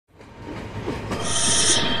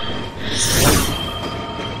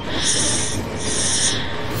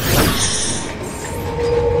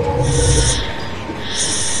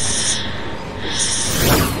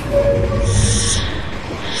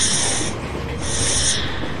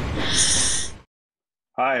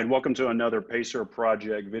Hi, and welcome to another PACER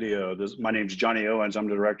Project video. My name is Johnny Owens. I'm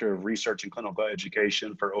the Director of Research and Clinical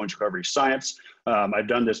Education for Owens Recovery Science. I've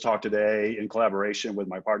done this talk today in collaboration with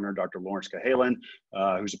my partner, Dr. Lawrence Cahalan,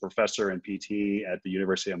 who's a professor and PT at the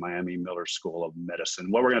University of Miami Miller School of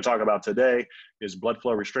Medicine. What we're going to talk about today is blood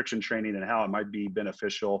flow restriction training and how it might be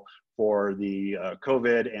beneficial for the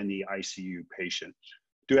COVID and the ICU patient.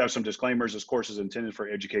 Do have some disclaimers. This course is intended for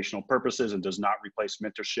educational purposes and does not replace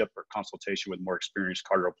mentorship or consultation with more experienced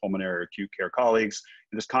cardiopulmonary or acute care colleagues.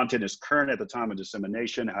 And this content is current at the time of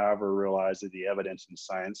dissemination. However, realize that the evidence and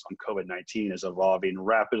science on COVID-19 is evolving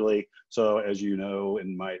rapidly. So as you know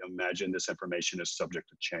and might imagine, this information is subject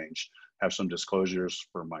to change. I have some disclosures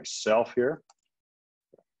for myself here.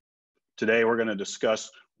 Today, we're going to discuss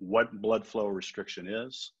what blood flow restriction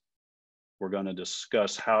is. We're going to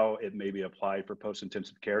discuss how it may be applied for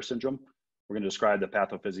post-intensive care syndrome. We're going to describe the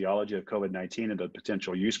pathophysiology of COVID-19 and the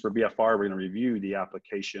potential use for BFR. We're going to review the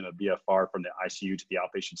application of BFR from the ICU to the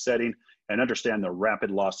outpatient setting and understand the rapid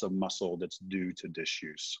loss of muscle that's due to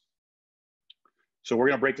disuse. So we're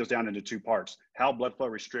going to break this down into two parts: how blood flow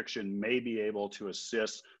restriction may be able to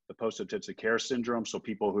assist the post-intensive care syndrome, so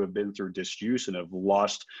people who have been through disuse and have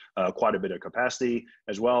lost quite a bit of capacity,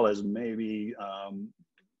 as well as maybe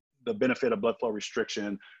the benefit of blood flow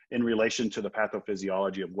restriction in relation to the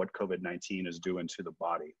pathophysiology of what COVID-19 is doing to the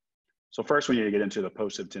body. So first, we need to get into the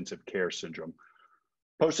post-intensive care syndrome.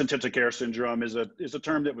 Post-intensive care syndrome is a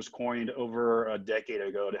term that was coined over a decade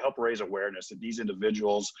ago to help raise awareness that these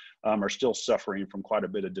individuals are still suffering from quite a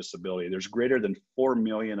bit of disability. There's greater than 4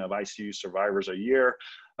 million of ICU survivors a year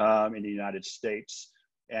in the United States.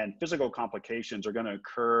 And physical complications are going to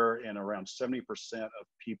occur in around 70% of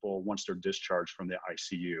people once they're discharged from the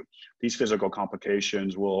ICU. These physical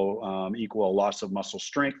complications will equal loss of muscle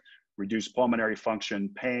strength, reduced pulmonary function,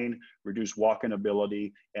 pain, reduced walking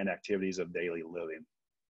ability, and activities of daily living.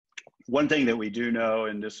 One thing that we do know,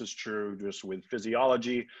 and this is true just with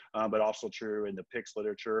physiology, but also true in the PICS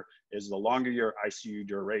literature, is the longer your ICU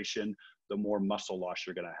duration, the more muscle loss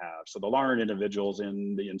you're going to have. So the longer individuals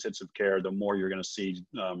in the intensive care, the more you're going to see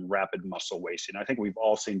rapid muscle wasting. I think we've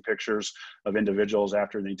all seen pictures of individuals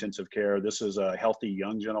after the intensive care. This is a healthy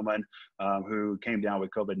young gentleman who came down with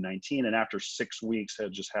COVID-19, and after 6 weeks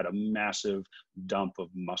had just had a massive dump of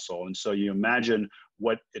muscle. And so you imagine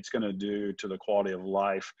what it's going to do to the quality of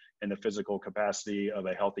life and the physical capacity of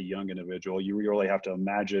a healthy young individual. You really have to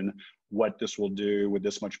imagine what this will do with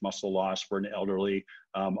this much muscle loss for an elderly,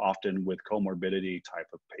 often with comorbidity type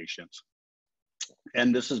of patients.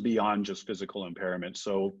 And this is beyond just physical impairment.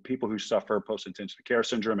 So people who suffer post-intensive care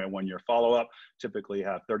syndrome at 1 year follow-up typically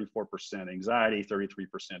have 34% anxiety, 33%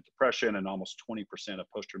 depression, and almost 20% of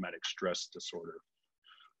post-traumatic stress disorder.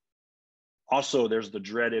 Also, there's the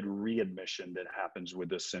dreaded readmission that happens with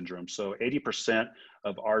this syndrome. So 80%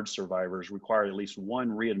 of ARD survivors require at least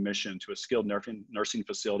one readmission to a skilled nursing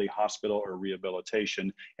facility, hospital, or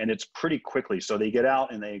rehabilitation, and it's pretty quickly. So they get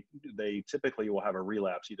out and they typically will have a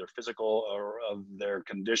relapse, either physical or of their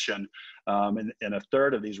condition, and a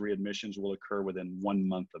third of these readmissions will occur within 1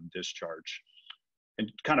 month of discharge.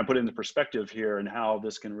 And kind of put into perspective here and how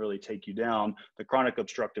this can really take you down, the chronic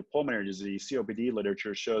obstructive pulmonary disease, COPD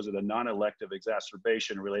literature shows that a non-elective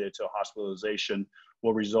exacerbation related to hospitalization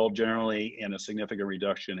will result generally in a significant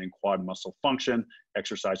reduction in quad muscle function,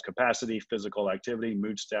 exercise capacity, physical activity,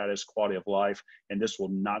 mood status, quality of life, and this will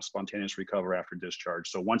not spontaneously recover after discharge.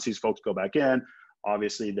 So once these folks go back in,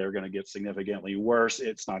 obviously, they're going to get significantly worse.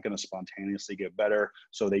 It's not going to spontaneously get better,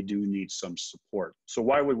 so they do need some support. So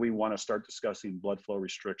why would we want to start discussing blood flow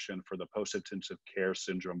restriction for the post-intensive care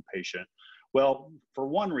syndrome patient? Well, for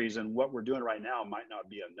one reason, what we're doing right now might not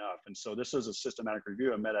be enough. And so this is a systematic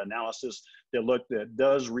review, a meta-analysis that looked at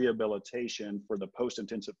does rehabilitation for the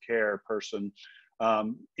post-intensive care person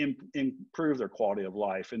improve their quality of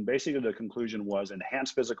life. And basically the conclusion was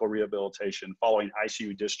enhanced physical rehabilitation following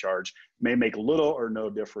ICU discharge may make little or no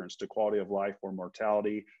difference to quality of life or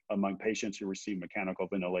mortality among patients who receive mechanical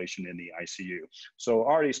ventilation in the ICU. So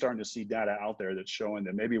already starting to see data out there that's showing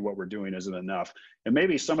that maybe what we're doing isn't enough. And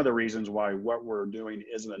maybe some of the reasons why what we're doing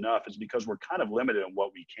isn't enough is because we're kind of limited in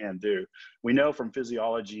what we can do. We know from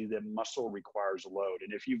physiology that muscle requires load.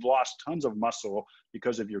 And if you've lost tons of muscle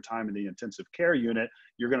because of your time in the intensive care unit,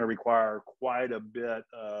 you're going to require quite a bit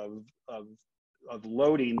of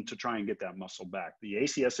loading to try and get that muscle back. The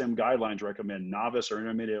ACSM guidelines recommend novice or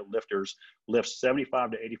intermediate lifters lift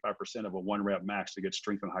 75 to 85% of a 1 rep max to get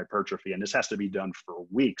strength and hypertrophy. And this has to be done for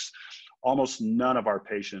weeks. Almost none of our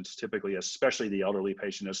patients, typically, especially the elderly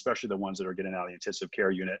patient, especially the ones that are getting out of the intensive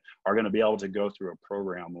care unit, are going to be able to go through a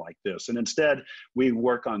program like this. And instead, we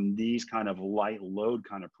work on these kind of light load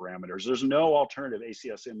kind of parameters. There's no alternative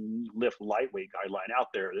ACSM lift lightweight guideline out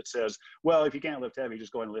there that says, well, if you can't lift heavy,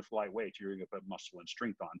 just go ahead and lift lightweight. You're going to put muscle and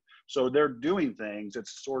strength on. So they're doing things.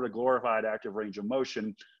 It's sort of glorified active range of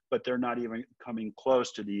motion, but they're not even coming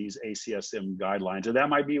close to these ACSM guidelines. And that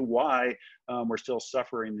might be why we're still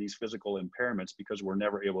suffering these physical impairments, because we're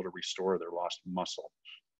never able to restore their lost muscle.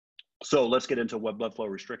 So let's get into what blood flow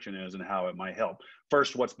restriction is and how it might help.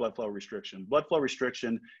 First, what's blood flow restriction? Blood flow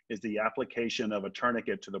restriction is the application of a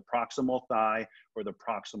tourniquet to the proximal thigh or the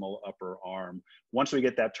proximal upper arm. Once we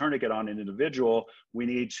get that tourniquet on an individual, we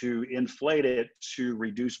need to inflate it to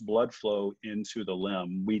reduce blood flow into the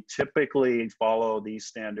limb. We typically follow these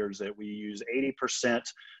standards that we use 80%,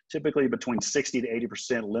 typically between 60 to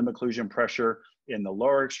 80% limb occlusion pressure in the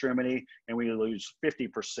lower extremity, and we lose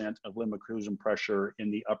 50% of limb occlusion pressure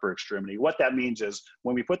in the upper extremity. What that means is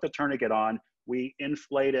when we put the tourniquet on, we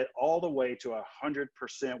inflate it all the way to 100%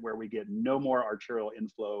 where we get no more arterial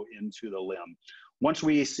inflow into the limb. Once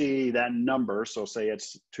we see that number, so say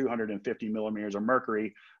it's 250 millimeters of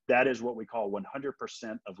mercury, that is what we call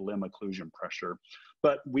 100% of limb occlusion pressure.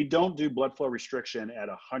 But we don't do blood flow restriction at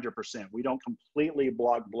 100%. We don't completely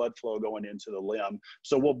block blood flow going into the limb.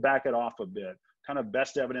 So we'll back it off a bit. Kind of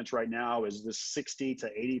best evidence right now is this 60 to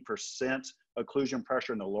 80% occlusion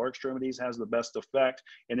pressure in the lower extremities has the best effect.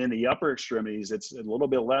 And in the upper extremities, it's a little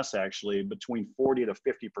bit less actually, between 40 to 50%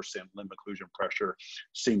 limb occlusion pressure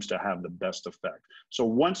seems to have the best effect. So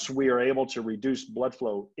once we are able to reduce blood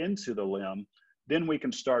flow into the limb, then we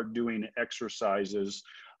can start doing exercises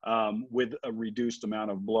with a reduced amount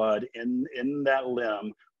of blood in that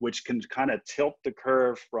limb, which can kind of tilt the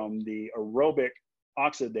curve from the aerobic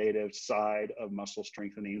oxidative side of muscle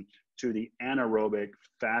strengthening to the anaerobic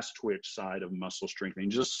fast twitch side of muscle strengthening,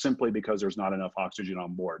 just simply because there's not enough oxygen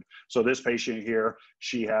on board. So this patient here,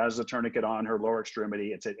 she has a tourniquet on her lower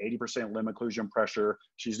extremity. It's at 80% limb occlusion pressure.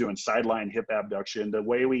 She's doing sideline hip abduction. The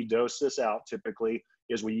way we dose this out typically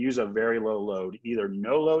is we use a very low load, either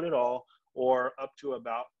no load at all or up to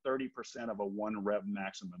about 30% of a 1 rep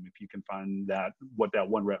maximum, if you can find that, what that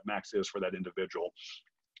 1 rep max is for that individual.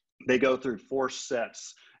 They go through 4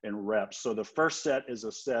 sets and reps. So the first set is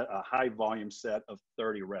a high volume set of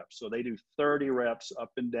 30 reps. So they do 30 reps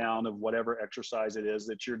up and down of whatever exercise it is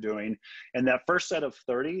that you're doing. And that first set of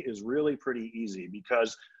 30 is really pretty easy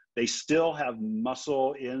because they still have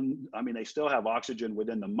muscle they still have oxygen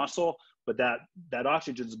within the muscle, but that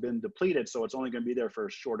oxygen's been depleted, so it's only going to be there for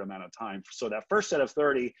a short amount of time. So that first set of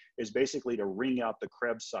 30 is basically to wring out the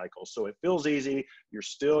Krebs cycle. So it feels easy. You're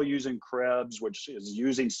still using Krebs, which is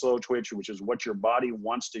using slow twitch, which is what your body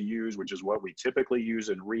wants to use, which is what we typically use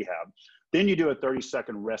in rehab. Then you do a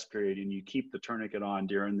 30-second rest period, and you keep the tourniquet on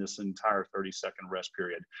during this entire 30-second rest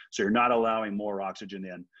period. So you're not allowing more oxygen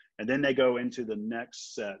in. And then they go into the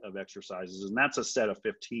next set of exercises, and that's a set of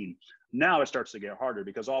 15. Now it starts to get harder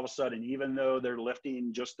because all of a sudden, even though they're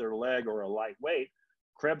lifting just their leg or a light weight,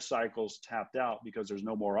 Krebs cycle's tapped out because there's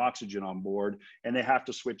no more oxygen on board, and they have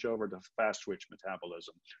to switch over to fast twitch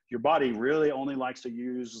metabolism. Your body really only likes to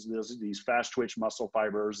use these fast twitch muscle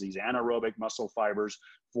fibers, these anaerobic muscle fibers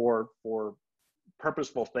for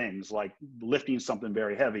purposeful things like lifting something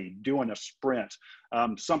very heavy, doing a sprint,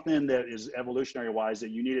 something that is evolutionary wise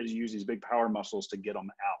that you needed to use these big power muscles to get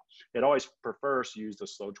them out. It always prefers to use the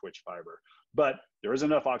slow twitch fiber, but there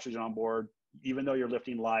isn't enough oxygen on board. Even though you're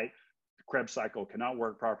lifting light, the Krebs cycle cannot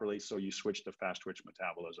work properly, so you switch to fast twitch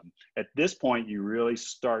metabolism. At this point, you really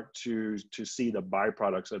start to see the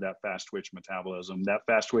byproducts of that fast twitch metabolism. That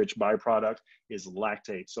fast twitch byproduct is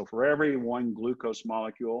lactate. So for every 1 glucose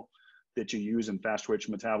molecule that you use in fast twitch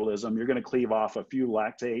metabolism, you're going to cleave off a few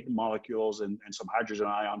lactate molecules and some hydrogen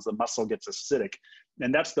ions. The muscle gets acidic.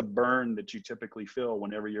 And that's the burn that you typically feel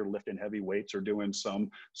whenever you're lifting heavy weights or doing some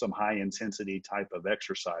high intensity type of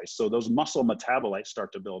exercise. So those muscle metabolites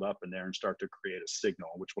start to build up in there and start to create a signal,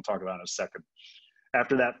 which we'll talk about in a second.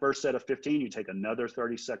 After that first set of 15, you take another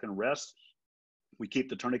 30-second rest. We keep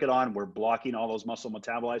the tourniquet on. We're blocking all those muscle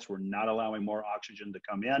metabolites. We're not allowing more oxygen to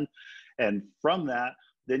come in. And from that,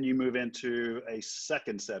 then you move into a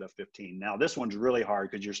second set of 15. Now, this one's really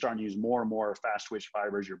hard because you're starting to use more and more fast twitch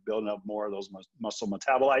fibers. You're building up more of those muscle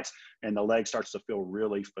metabolites, and the leg starts to feel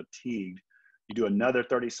really fatigued. You do another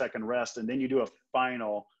 30-second rest, and then you do a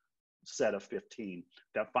final set of 15.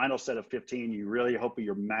 That final set of 15, you really hope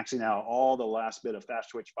you're maxing out all the last bit of fast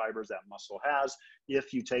twitch fibers that muscle has.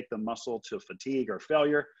 If you take the muscle to fatigue or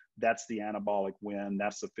failure, that's the anabolic win.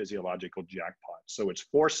 That's the physiological jackpot. So it's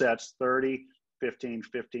 4 sets, 30, 15,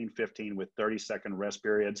 15, 15 with 30-second rest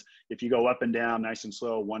periods. If you go up and down nice and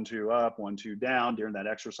slow, 1, 2 up, 1, 2 down during that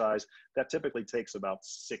exercise, that typically takes about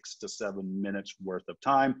 6 to 7 minutes worth of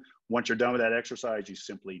time. Once you're done with that exercise, you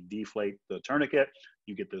simply deflate the tourniquet.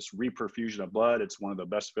 You get this reperfusion of blood. It's one of the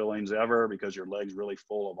best feelings ever because your leg's really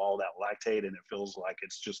full of all that lactate and it feels like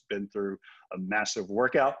it's just been through a massive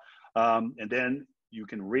workout. And then you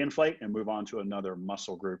can reinflate and move on to another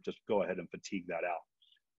muscle group to go ahead and fatigue that out.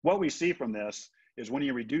 What we see from this is when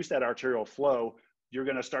you reduce that arterial flow, you're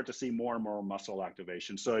going to start to see more and more muscle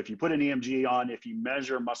activation. So if you put an EMG on, if you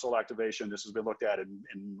measure muscle activation, this has been looked at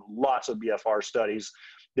in lots of BFR studies,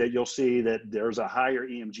 that you'll see that there's a higher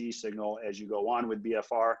EMG signal as you go on with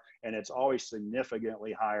BFR, and it's always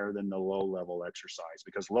significantly higher than the low-level exercise,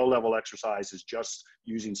 because low-level exercise is just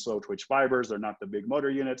using slow twitch fibers. They're not the big motor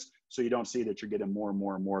units, so you don't see that you're getting more and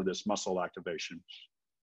more and more of this muscle activation.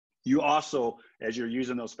 You also, as you're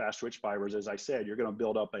using those fast twitch fibers, as I said, you're going to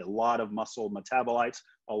build up a lot of muscle metabolites,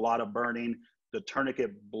 a lot of burning. The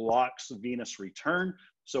tourniquet blocks venous return.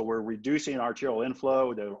 So we're reducing arterial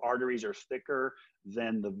inflow. The arteries are thicker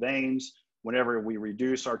than the veins. Whenever we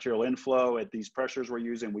reduce arterial inflow at these pressures we're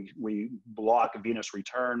using, we block venous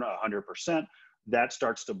return 100%. That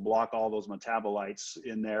starts to block all those metabolites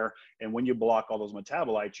in there. And when you block all those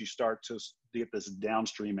metabolites, you start to get this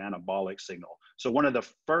downstream anabolic signal. So one of the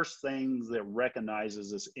first things that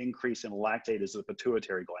recognizes this increase in lactate is the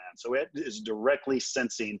pituitary gland. So it is directly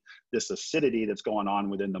sensing this acidity that's going on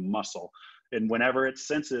within the muscle. And whenever it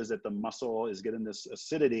senses that the muscle is getting this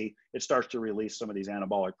acidity, it starts to release some of these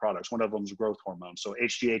anabolic products. One of them is growth hormone. So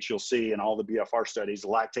HGH, you'll see in all the BFR studies,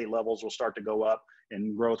 lactate levels will start to go up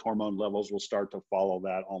and growth hormone levels will start to follow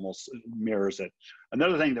that, almost mirrors it.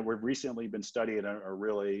 Another thing that we've recently been studying and are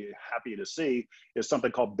really happy to see is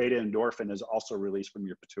something called beta endorphin is also released from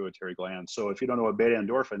your pituitary gland. So if you don't know what beta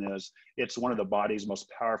endorphin is, it's one of the body's most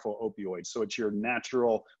powerful opioids. So it's your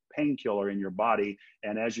natural painkiller in your body.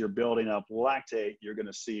 And as you're building up lactate, you're going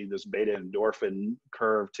to see this beta endorphin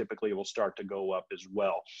curve typically will start to go up as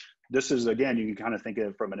well. This is, again, you can kind of think of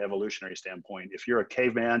it from an evolutionary standpoint. If you're a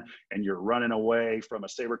caveman and you're running away from a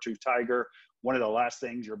saber-toothed tiger, one of the last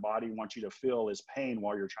things your body wants you to feel is pain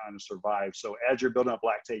while you're trying to survive. So as you're building up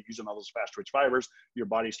lactate using all those fast twitch fibers, your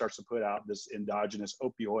body starts to put out this endogenous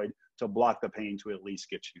opioid to block the pain to at least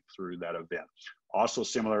get you through that event. Also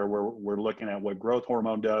similar, we're looking at what growth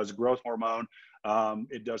hormone does. Growth hormone,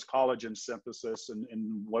 it does collagen synthesis,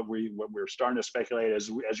 and what we're starting to speculate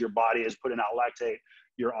as your body is putting out lactate,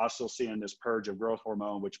 you're also seeing this purge of growth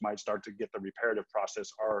hormone, which might start to get the reparative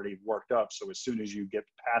process already worked up. So as soon as you get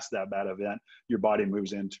past that bad event, your body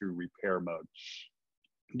moves into repair mode.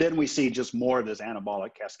 Then we see just more of this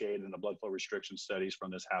anabolic cascade in the blood flow restriction studies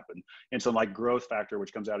from this happen. And so like growth factor,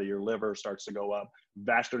 which comes out of your liver, starts to go up.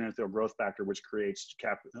 Vascular endothelial growth factor, which creates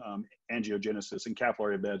angiogenesis and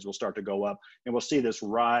capillary beds, will start to go up. And we'll see this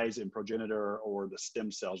rise in progenitor or the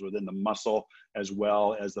stem cells within the muscle, as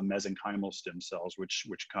well as the mesenchymal stem cells, which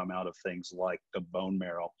come out of things like the bone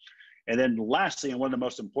marrow. And then lastly, and one of the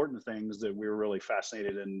most important things that we were really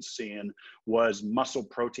fascinated in seeing was muscle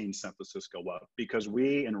protein synthesis go up, because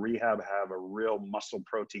we in rehab have a real muscle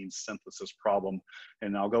protein synthesis problem.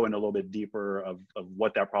 And I'll go into a little bit deeper of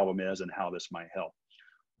what that problem is and how this might help.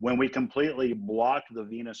 When we completely block the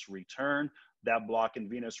venous return, that block in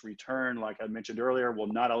venous return, like I mentioned earlier,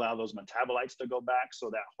 will not allow those metabolites to go back.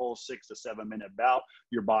 So that whole 6 to 7 minute bout,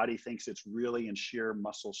 your body thinks it's really in sheer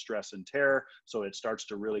muscle stress and tear. So it starts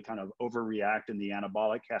to really kind of overreact in the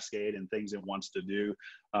anabolic cascade and things it wants to do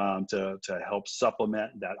to help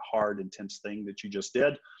supplement that hard, intense thing that you just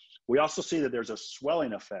did. We also see that there's a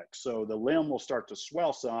swelling effect. So the limb will start to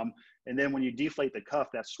swell some. And then when you deflate the cuff,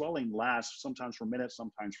 that swelling lasts sometimes for minutes,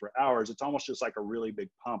 sometimes for hours. It's almost just like a really big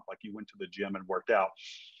pump, like you went to the gym and worked out.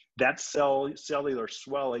 That cellular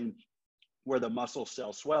swelling where the muscle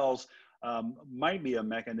cell swells might be a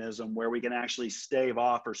mechanism where we can actually stave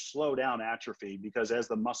off or slow down atrophy, because as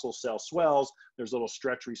the muscle cell swells, there's little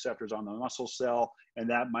stretch receptors on the muscle cell, and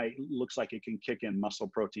that looks like it can kick in muscle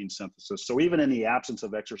protein synthesis. So even in the absence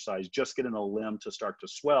of exercise, just getting a limb to start to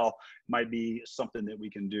swell might be something that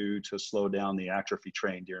we can do to slow down the atrophy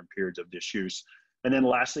train during periods of disuse. And then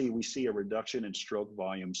lastly, we see a reduction in stroke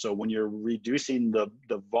volume. So when you're reducing the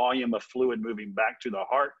volume of fluid moving back to the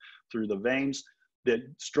heart through the veins, the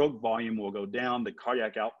stroke volume will go down. The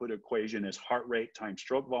cardiac output equation is heart rate times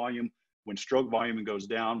stroke volume. When stroke volume goes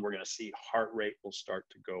down, we're going to see heart rate will start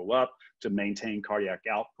to go up to maintain cardiac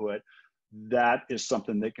output. That is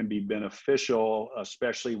something that can be beneficial,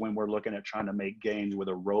 especially when we're looking at trying to make gains with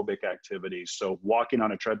aerobic activities. So walking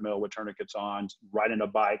on a treadmill with tourniquets on, riding a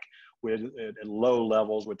bike with at low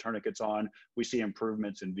levels with tourniquets on, we see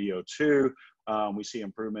improvements in VO2. We see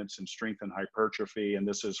improvements in strength and hypertrophy, and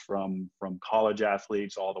this is from college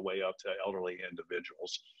athletes all the way up to elderly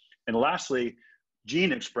individuals. And lastly,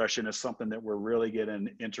 gene expression is something that we're really getting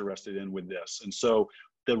interested in with this. And so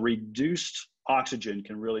the reduced oxygen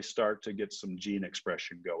can really start to get some gene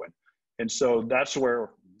expression going. And so that's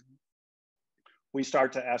where we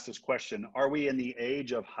start to ask this question: are we in the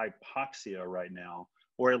age of hypoxia right now,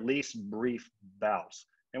 or at least brief bouts?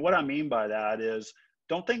 And what I mean by that is,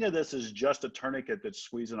 don't think of this as just a tourniquet that's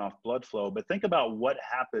squeezing off blood flow, but think about what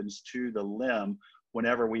happens to the limb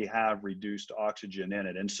whenever we have reduced oxygen in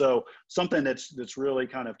it. And so something that's really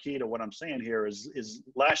kind of key to what I'm saying here is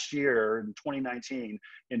last year in 2019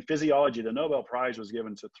 in physiology, the Nobel Prize was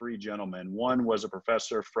given to 3 gentlemen. One was a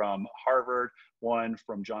professor from Harvard, one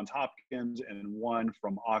from Johns Hopkins, and one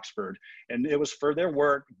from Oxford. And it was for their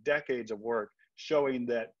work, decades of work, showing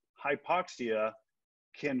that hypoxia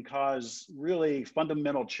can cause really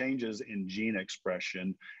fundamental changes in gene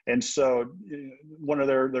expression. And so one of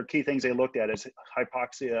their key things they looked at is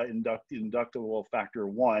hypoxia inductible factor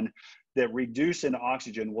 1, that reduce in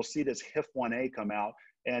oxygen. We'll see this HIF1A come out,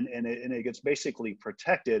 and it gets basically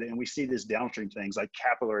protected, and we see these downstream things like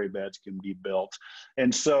capillary beds can be built.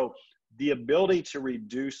 And so the ability to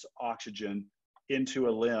reduce oxygen into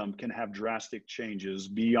a limb can have drastic changes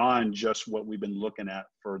beyond just what we've been looking at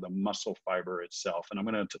for the muscle fiber itself. And I'm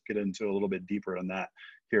going to get into a little bit deeper on that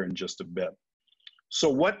here in just a bit. So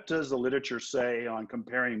what does the literature say on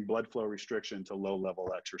comparing blood flow restriction to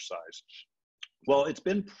low-level exercise? Well, it's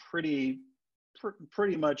been pretty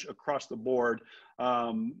much across the board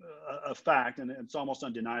a fact, and it's almost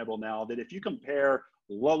undeniable now, that if you compare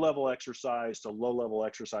low-level exercise to low-level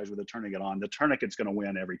exercise with a tourniquet on, the tourniquet's going to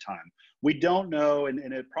win every time. We don't know, and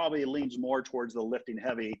it probably leans more towards the lifting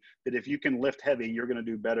heavy, that if you can lift heavy, you're going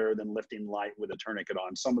to do better than lifting light with a tourniquet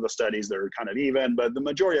on. Some of the studies, they're kind of even, but the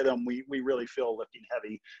majority of them, we really feel lifting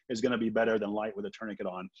heavy is going to be better than light with a tourniquet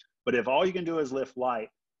on. But if all you can do is lift light,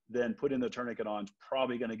 then putting the tourniquet on is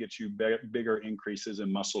probably going to get you bigger increases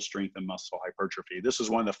in muscle strength and muscle hypertrophy. This is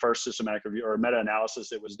one of the first systematic review or meta-analysis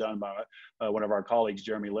that was done by one of our colleagues,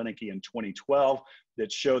 Jeremy Lineker, in 2012,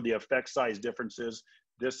 that showed the effect size differences.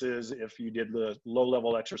 This is if you did the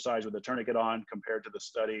low-level exercise with a tourniquet on compared to the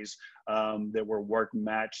studies that were work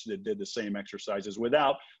matched that did the same exercises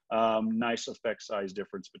without. Nice effect size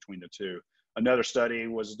difference between the two. Another study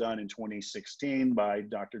was done in 2016 by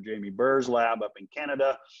Dr. Jamie Burr's lab up in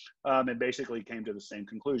Canada, and basically came to the same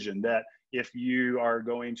conclusion, that if you are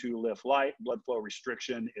going to lift light, blood flow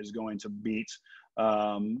restriction is going to beat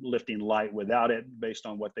lifting light without it, based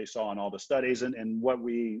on what they saw in all the studies. And what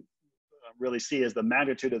we really see is the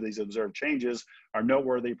magnitude of these observed changes are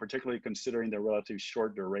noteworthy, particularly considering the relatively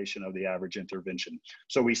short duration of the average intervention.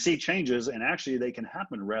 So we see changes, and actually they can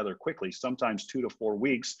happen rather quickly. Sometimes 2 to 4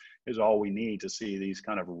 weeks is all we need to see these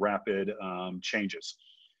kind of rapid changes.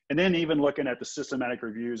 And then even looking at the systematic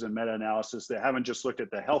reviews and meta-analysis that haven't just looked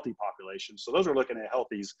at the healthy population. So those are looking at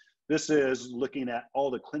healthies. This is looking at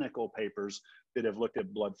all the clinical papers that have looked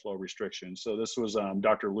at blood flow restriction. So this was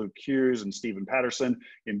Dr. Luke Hughes and Stephen Patterson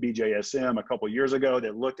in BJSM a couple years ago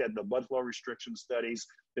that looked at the blood flow restriction studies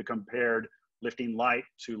that compared lifting light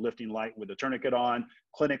to lifting light with a tourniquet on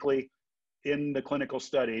clinically. In the clinical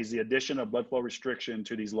studies, the addition of blood flow restriction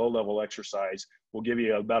to these low-level exercise will give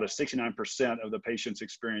you about a 69% of the patients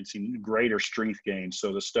experiencing greater strength gains.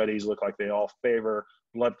 So the studies look like they all favor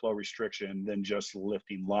blood flow restriction than just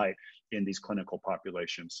lifting light in these clinical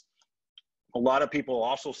populations. A lot of people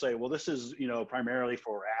also say, well, this is, primarily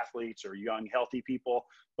for athletes or young, healthy people.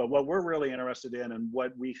 But what we're really interested in, and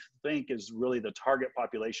what we think is really the target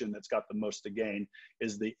population that's got the most to gain,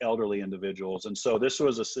 is the elderly individuals. And so this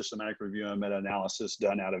was a systematic review and meta-analysis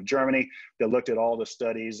done out of Germany that looked at all the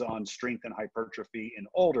studies on strength and hypertrophy in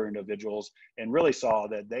older individuals, and really saw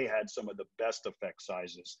that they had some of the best effect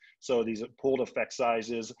sizes. So these pooled effect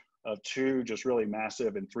sizes of 2, just really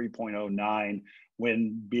massive, and 3.09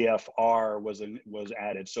 when BFR was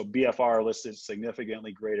added. So BFR listed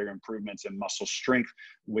significantly greater improvements in muscle strength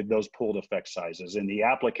with those pooled effect sizes. And the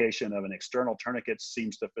application of an external tourniquet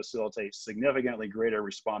seems to facilitate significantly greater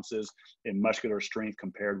responses in muscular strength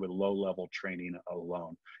compared with low-level training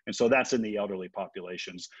alone. And so that's in the elderly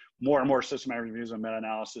populations. More and more systematic reviews and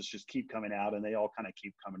meta-analysis just keep coming out, and they all kind of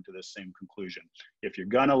keep coming to this same conclusion. If you're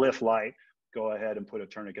gonna lift light, go ahead and put a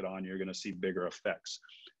tourniquet on, you're gonna see bigger effects.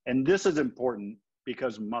 And this is important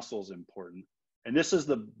because muscle is important. And this is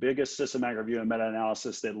the biggest systematic review and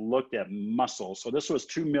meta-analysis that looked at muscle. So this was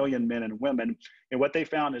 2 million men and women. And what they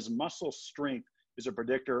found is muscle strength is a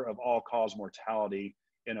predictor of all-cause mortality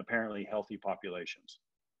in apparently healthy populations.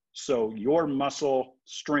 So your muscle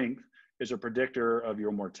strength is a predictor of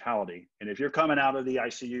your mortality. And if you're coming out of the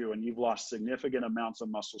ICU and you've lost significant amounts of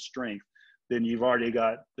muscle strength, then you've already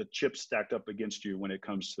got the chips stacked up against you when it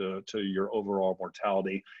comes to your overall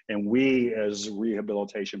mortality. And we as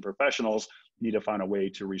rehabilitation professionals need to find a way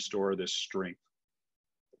to restore this strength.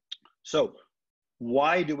 So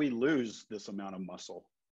why do we lose this amount of muscle?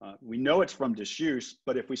 We know it's from disuse,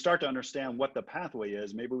 but if we start to understand what the pathway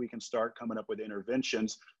is, maybe we can start coming up with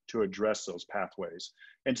interventions to address those pathways.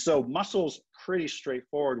 And so muscle's pretty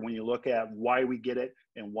straightforward when you look at why we get it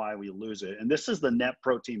and why we lose it. And this is the net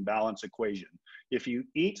protein balance equation. If you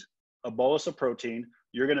eat a bolus of protein,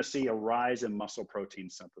 you're gonna see a rise in muscle protein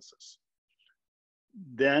synthesis.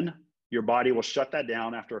 Then your body will shut that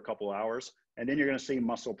down after a couple hours, and then you're gonna see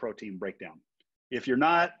muscle protein breakdown. If you're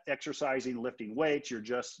not exercising, lifting weights, you're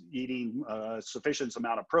just eating a sufficient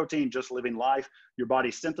amount of protein, just living life, your body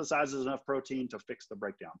synthesizes enough protein to fix the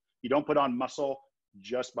breakdown. You don't put on muscle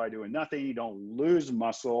just by doing nothing. You don't lose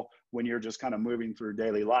muscle when you're just kind of moving through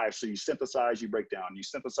daily life. So you synthesize, you break down. You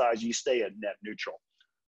synthesize, you stay at net neutral.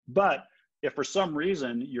 But if for some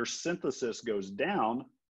reason your synthesis goes down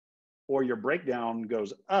or your breakdown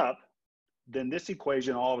goes up, then this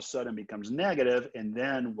equation all of a sudden becomes negative, and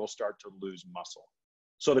then we'll start to lose muscle.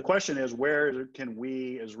 So the question is, where can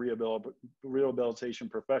we as rehabilitation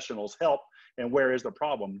professionals help, and where is the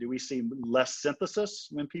problem? Do we see less synthesis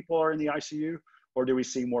when people are in the ICU, or do we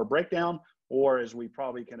see more breakdown? Or, as we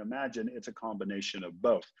probably can imagine, it's a combination of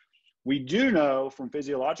both. We do know from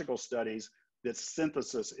physiological studies that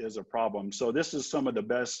synthesis is a problem. So this is some of the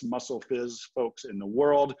best muscle phys folks in the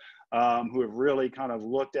world who have really kind of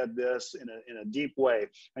looked at this in a deep way.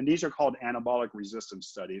 And these are called anabolic resistance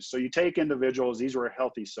studies. So you take individuals, these were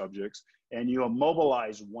healthy subjects, and you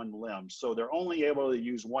immobilize one limb. So they're only able to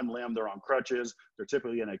use one limb. They're on crutches. They're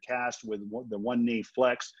typically in a cast with the one knee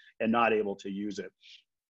flexed and not able to use it.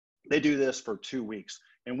 They do this for 2 weeks.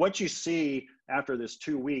 And what you see after this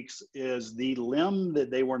 2 weeks is the limb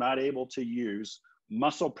that they were not able to use,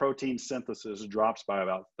 muscle protein synthesis drops by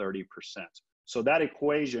about 30%. So that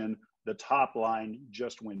equation, the top line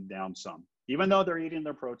just went down some. Even though they're eating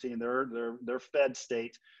their protein, they're fed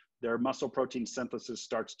state, their muscle protein synthesis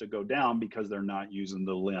starts to go down because they're not using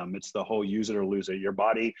the limb. It's the whole use it or lose it. Your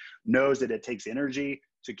body knows that it takes energy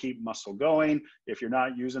to keep muscle going. If you're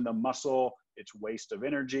not using the muscle, it's waste of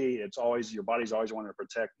energy. It's always, your body's always wanting to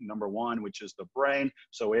protect number one, which is the brain.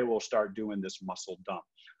 So it will start doing this muscle dump.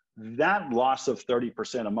 That loss of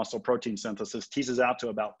 30% of muscle protein synthesis teases out to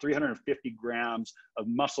about 350 grams of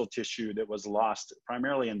muscle tissue that was lost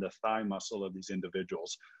primarily in the thigh muscle of these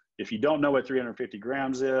individuals. If you don't know what 350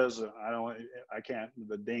 grams is, I can't,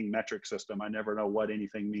 the dang metric system, I never know what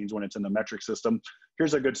anything means when it's in the metric system.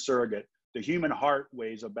 Here's a good surrogate. The human heart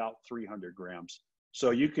weighs about 300 grams.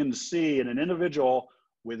 So you can see in an individual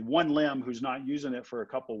with one limb who's not using it for a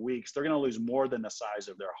couple of weeks, they're going to lose more than the size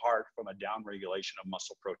of their heart from a downregulation of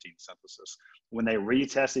muscle protein synthesis. When they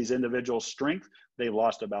retest these individuals' strength, they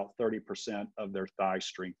lost about 30% of their thigh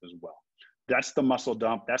strength as well. That's the muscle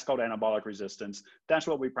dump. That's called anabolic resistance. That's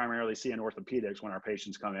what we primarily see in orthopedics when our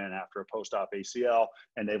patients come in after a post-op ACL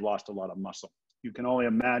and they've lost a lot of muscle. You can only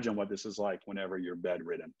imagine what this is like whenever you're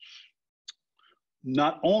bedridden.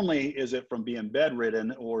 Not only is it from being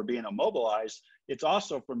bedridden or being immobilized, it's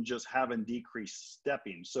also from just having decreased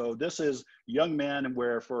stepping. So this is young men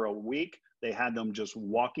where for a week, they had them just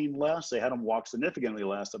walking less. They had them walk significantly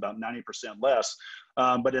less, about 90% less.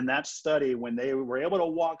 But in that study, when they were able to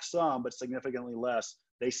walk some, but significantly less,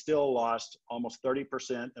 they still lost almost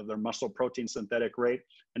 30% of their muscle protein synthetic rate.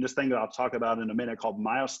 And this thing that I'll talk about in a minute called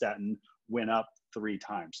myostatin went up 3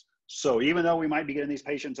 times. So even though we might be getting these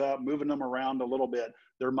patients up, moving them around a little bit,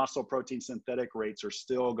 their muscle protein synthetic rates are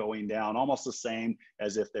still going down, almost the same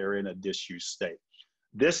as if they're in a disuse state.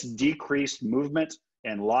 This decreased movement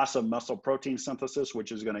and loss of muscle protein synthesis,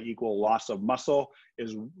 which is going to equal loss of muscle,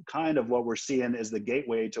 is kind of what we're seeing as the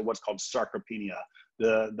gateway to what's called sarcopenia,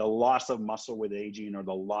 the loss of muscle with aging or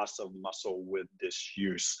the loss of muscle with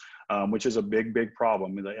disuse, which is a big, big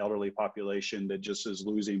problem in the elderly population that just is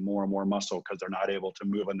losing more and more muscle because they're not able to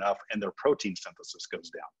move enough and their protein synthesis goes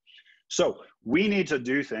down. So we need to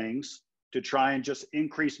do things to try and just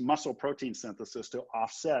increase muscle protein synthesis to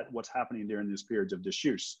offset what's happening during these periods of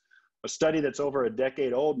disuse. A study that's over a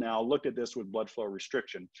decade old now looked at this with blood flow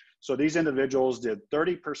restriction. So these individuals did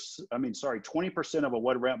 20% of a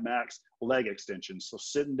 1 rep max leg extensions. So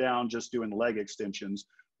sitting down, just doing leg extensions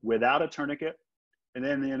without a tourniquet. And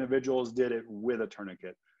then the individuals did it with a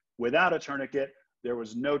tourniquet. Without a tourniquet, there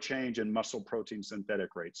was no change in muscle protein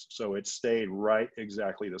synthetic rates. So it stayed right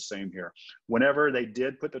exactly the same here. Whenever they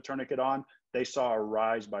did put the tourniquet on, they saw a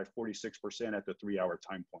rise by 46% at the 3-hour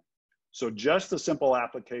time point. So just the simple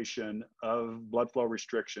application of blood flow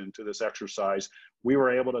restriction to this exercise, we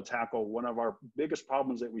were able to tackle one of our biggest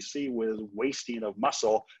problems that we see with wasting of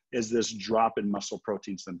muscle is this drop in muscle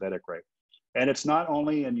protein synthetic rate. And it's not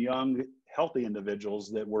only in young, healthy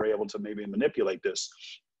individuals that we're able to maybe manipulate this.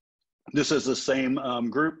 This is the same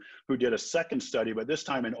group who did a second study, but this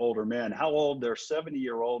time in older men. How old? They're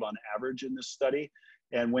 70-year-old on average in this study.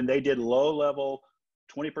 And when they did low-level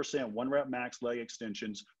 20% 1 rep max leg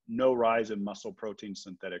extensions, no rise in muscle protein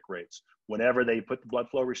synthetic rates. Whenever they put the blood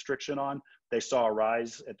flow restriction on, they saw a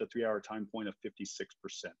rise at the 3-hour time point of 56%.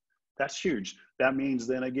 That's huge. That means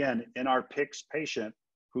then again, in our PICS patient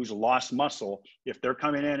who's lost muscle, if they're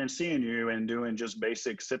coming in and seeing you and doing just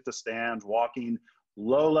basic sit to stand, walking,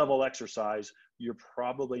 low-level exercise, you're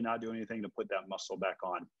probably not doing anything to put that muscle back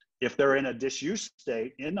on. If they're in a disuse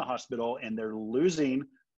state in the hospital and they're losing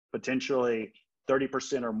potentially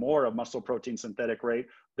 30% or more of muscle protein synthetic rate,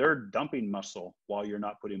 they're dumping muscle while you're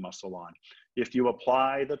not putting muscle on. If you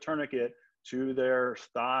apply the tourniquet to their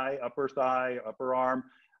thigh, upper arm,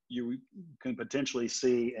 you can potentially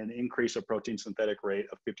see an increase of protein synthetic rate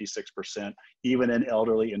of 56%, even in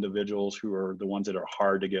elderly individuals who are the ones that are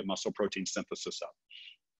hard to get muscle protein synthesis up.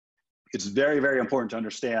 It's very, very important to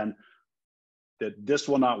understand that this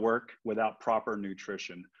will not work without proper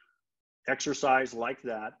nutrition. Exercise like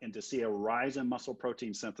that and to see a rise in muscle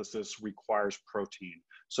protein synthesis requires protein.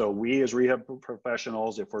 So we as rehab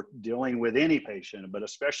professionals, if we're dealing with any patient, but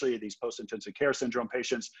especially these post-intensive care syndrome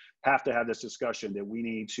patients, have to have this discussion that we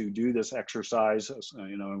need to do this exercise.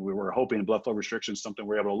 You know, we were hoping blood flow restriction is something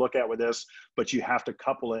we're able to look at with this, but you have to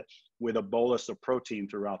couple it with a bolus of protein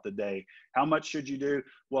throughout the day. How much should you do?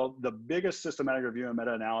 Well, the biggest systematic review and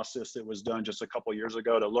meta-analysis that was done just a couple years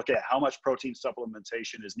ago to look at how much protein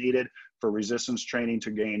supplementation is needed for resistance training to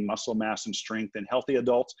gain muscle mass and strength in healthy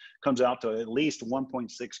adults comes out to at least 1.6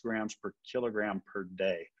 grams per kilogram per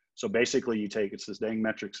day. So basically you take, it's this dang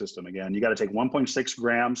metric system again, you got to take 1.6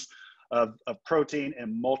 grams of protein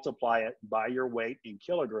and multiply it by your weight in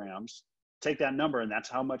kilograms, take that number, and that's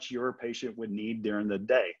how much your patient would need during the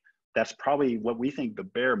day. That's probably what we think the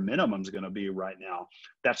bare minimum is going to be right now.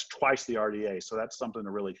 That's twice the RDA. So that's something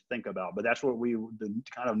to really think about. But that's what the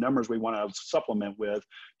kind of numbers we want to supplement with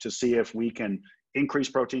to see if we can increase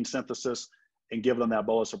protein synthesis and give them that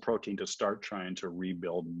bolus of protein to start trying to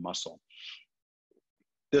rebuild muscle.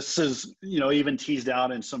 This is, you know, even teased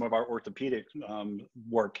out in some of our orthopedic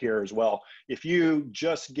work here as well. If you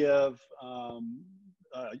just give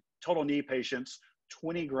total knee patients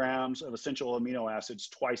 20 grams of essential amino acids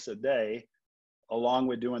twice a day, along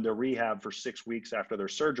with doing their rehab for 6 weeks after their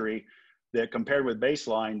surgery, that compared with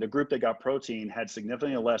baseline, the group that got protein had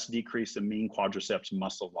significantly less decrease in mean quadriceps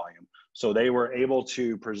muscle volume. So they were able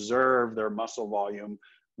to preserve their muscle volume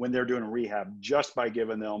when they're doing rehab just by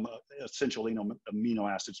giving them essential amino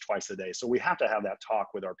acids twice a day. So we have to have that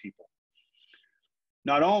talk with our people.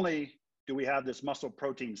 Not only do we have this muscle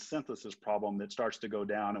protein synthesis problem that starts to go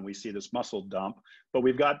down and we see this muscle dump, but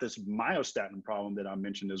we've got this myostatin problem that I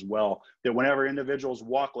mentioned as well, that whenever individuals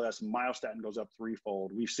walk less, myostatin goes up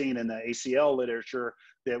threefold. We've seen in the ACL literature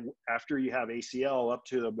that after you have ACL up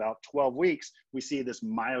to about 12 weeks, we see this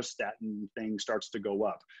myostatin thing starts to go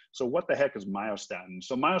up. So what the heck is myostatin?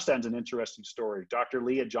 So myostatin's an interesting story. Dr.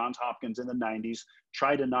 Lee at Johns Hopkins in the 90s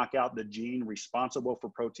tried to knock out the gene responsible for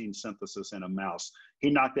protein synthesis in a mouse.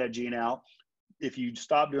 He knocked that gene out. If you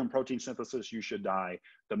stop doing protein synthesis, you should die.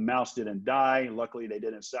 The mouse didn't die. Luckily, they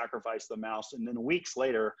didn't sacrifice the mouse. And then weeks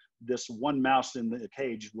later, this one mouse in the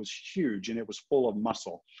cage was huge and it was full of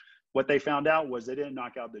muscle. What they found out was they didn't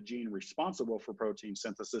knock out the gene responsible for protein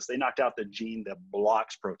synthesis. They knocked out the gene that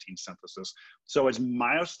blocks protein synthesis. So as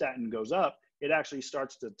myostatin goes up, it actually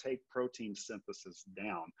starts to take protein synthesis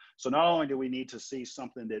down. So not only do we need to see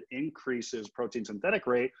something that increases protein synthetic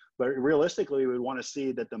rate, but realistically, we want to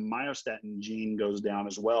see that the myostatin gene goes down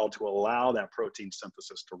as well to allow that protein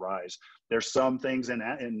synthesis to rise. There's some things in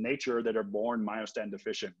nature that are born myostatin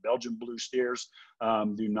deficient. Belgian blue steers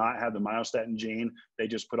do not have the myostatin gene. They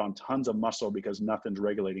just put on tons of muscle because nothing's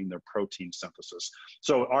regulating their protein synthesis.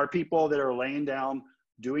 So our people that are laying down,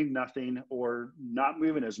 doing nothing, or not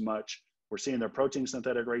moving as much, We're seeing their protein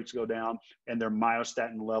synthetic rates go down and their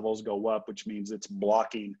myostatin levels go up, which means it's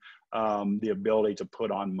blocking the ability to put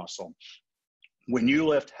on muscle. When you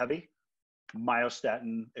lift heavy,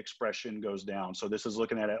 myostatin expression goes down. So this is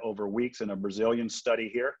looking at it over weeks in a Brazilian study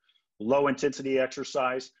here. Low intensity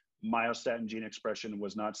exercise, myostatin gene expression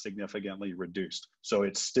was not significantly reduced. So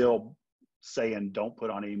it's still saying don't put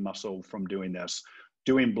on any muscle from doing this.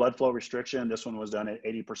 Doing blood flow restriction, this one was done at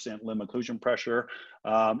 80% limb occlusion pressure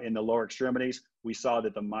in the lower extremities. We saw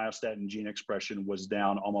that the myostatin gene expression was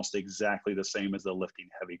down almost exactly the same as the lifting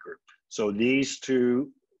heavy group. So these two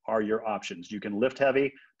are your options. You can lift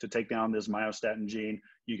heavy to take down this myostatin gene.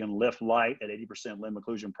 You can lift light at 80% limb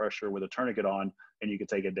occlusion pressure with a tourniquet on, and you can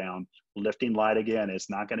take it down. Lifting light, again, it's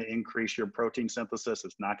not going to increase your protein synthesis.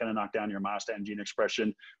 It's not going to knock down your myostatin gene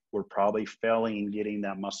expression. We're probably failing getting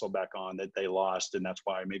that muscle back on that they lost, and that's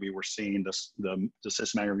why maybe we're seeing this, the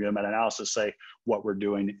systematic review meta-analysis say what we're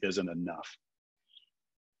doing isn't enough.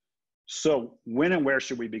 So when and where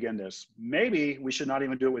should we begin this? Maybe we should not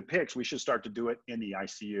even do it with PICCs. We should start to do it in the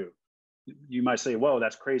ICU. You might say, whoa,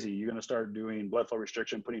 that's crazy. You're going to start doing blood flow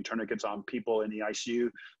restriction, putting tourniquets on people in the ICU.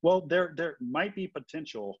 Well, there might be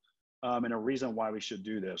potential and a reason why we should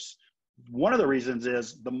do this. One of the reasons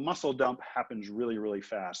is the muscle dump happens really, really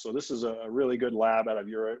fast. So this is a really good lab out of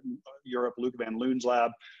Europe, Luc van Loon's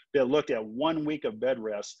lab, that looked at 1 week of bed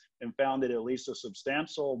rest and found that it leads to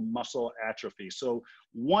substantial muscle atrophy. So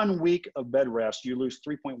 1 week of bed rest, you lose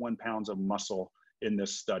 3.1 pounds of muscle in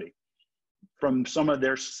this study. From some of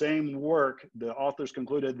their same work, the authors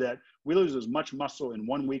concluded that we lose as much muscle in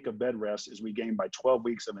 1 week of bed rest as we gain by 12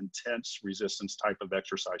 weeks of intense resistance type of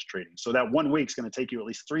exercise training. So that 1 week is going to take you at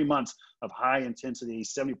least 3 months of high intensity,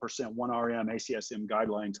 70% 1RM, ACSM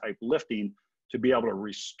guideline type lifting to be able to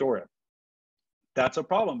restore it. That's a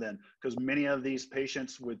problem then, because many of these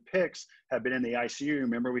patients with PICCs have been in the ICU.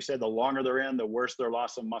 Remember, we said the longer they're in, the worse their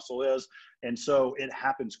loss of muscle is. And so it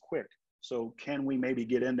happens quick. So can we maybe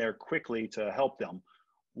get in there quickly to help them?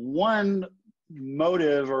 One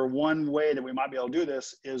motive or one way that we might be able to do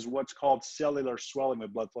this is what's called cellular swelling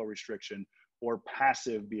with blood flow restriction, or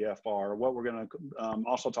passive BFR, what we're going to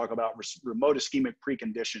also talk about remote ischemic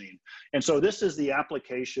preconditioning. And so this is the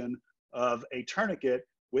application of a tourniquet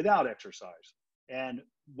without exercise. And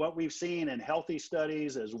what we've seen in healthy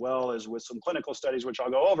studies, as well as with some clinical studies, which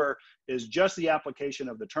I'll go over, is just the application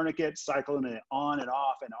of the tourniquet, cycling it on and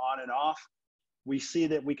off and on and off. We see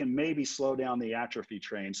that we can maybe slow down the atrophy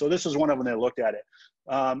train. So this is one of them that looked at it.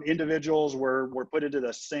 Individuals were put into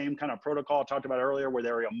the same kind of protocol I talked about earlier, where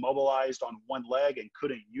they were immobilized on one leg and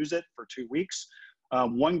couldn't use it for 2 weeks.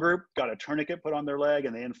 One group got a tourniquet put on their leg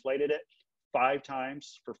and they inflated it 5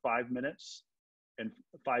 times for 5 minutes. And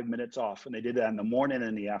 5 minutes off. And they did that in the morning and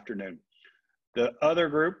in the afternoon. The other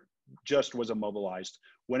group just was immobilized.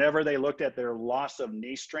 Whenever they looked at their loss of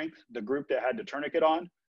knee strength, the group that had the tourniquet on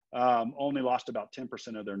only lost about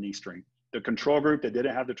 10% of their knee strength. The control group that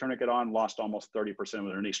didn't have the tourniquet on lost almost 30% of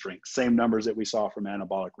their knee strength. Same numbers that we saw from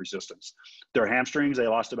anabolic resistance. Their hamstrings, they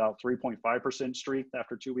lost about 3.5% strength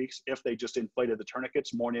after 2 weeks if they just inflated the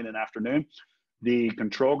tourniquets morning and afternoon. The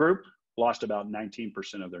control group lost about 19%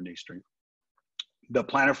 of their knee strength. The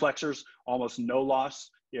plantar flexors, almost no loss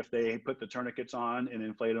if they put the tourniquets on and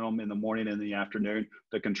inflated them in the morning and in the afternoon.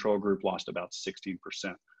 The control group lost about 16%.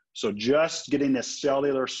 So just getting this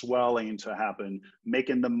cellular swelling to happen,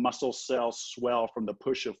 making the muscle cells swell from the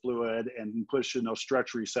push of fluid and pushing those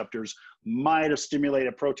stretch receptors might have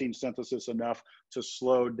stimulated protein synthesis enough to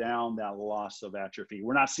slow down that loss of atrophy.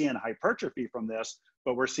 We're not seeing hypertrophy from this,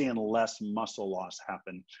 but we're seeing less muscle loss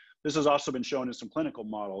happen. This has also been shown in some clinical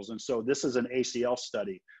models. And so this is an ACL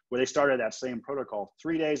study where they started that same protocol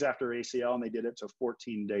 3 days after ACL, and they did it to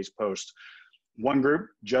 14 days post. One group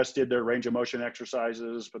just did their range of motion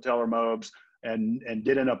exercises, patellar mobs, and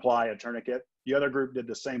didn't apply a tourniquet. The other group did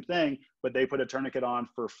the same thing, but they put a tourniquet on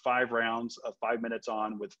for 5 rounds of 5 minutes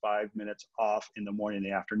on with 5 minutes off in the morning and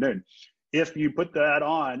the afternoon. If you put that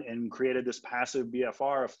on and created this passive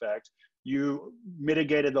BFR effect, you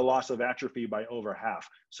mitigated the loss of atrophy by over half.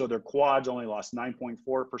 So their quads only lost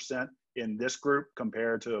 9.4% in this group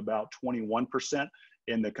compared to about 21%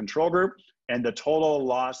 in the control group. And the total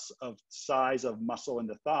loss of size of muscle in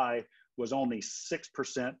the thigh was only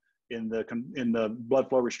 6% in the blood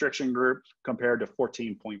flow restriction group compared to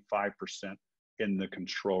 14.5% in the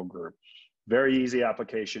control group. Very easy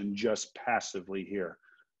application, just passively here.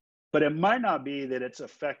 But it might not be that it's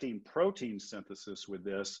affecting protein synthesis with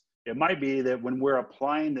this. It might be that when we're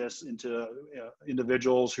applying this into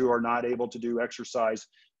individuals who are not able to do exercise,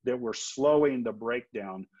 that we're slowing the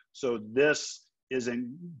breakdown. So this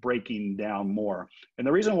isn't breaking down more. And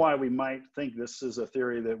the reason why we might think this is a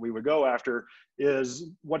theory that we would go after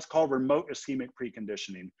is what's called remote ischemic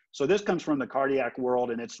preconditioning. So this comes from the cardiac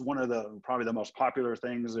world, and it's one of the probably the most popular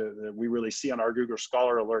things that we really see on our Google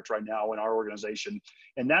Scholar alerts right now in our organization.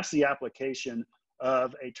 And that's the application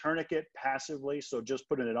of a tourniquet passively. So just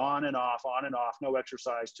putting it on and off, no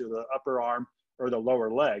exercise to the upper arm or the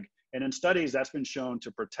lower leg. And in studies, that's been shown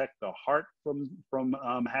to protect the heart from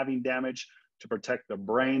having damage, to protect the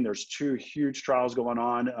brain. There's two huge trials going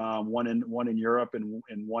on, one in Europe and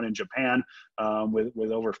one in Japan,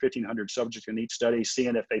 with over 1,500 subjects in each study,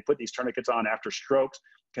 seeing if they put these tourniquets on after strokes,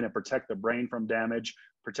 can it protect the brain from damage,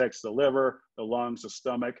 protects the liver, the lungs, the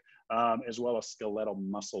stomach, as well as skeletal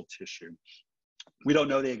muscle tissue. We don't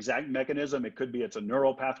know the exact mechanism. It could be it's a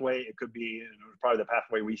neural pathway. It could be probably the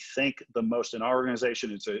pathway we think the most in our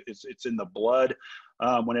organization. It's in the blood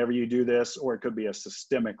whenever you do this, or it could be a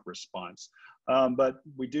systemic response. But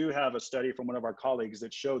we do have a study from one of our colleagues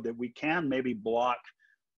that showed that we can maybe block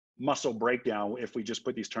muscle breakdown if we just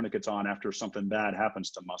put these tourniquets on after something bad happens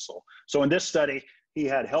to muscle. So in this study, he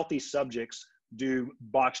had healthy subjects do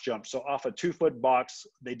box jumps. So off a 2-foot box,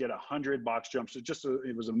 they did 100 box jumps.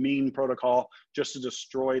 It was a mean protocol just to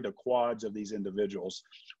destroy the quads of these individuals.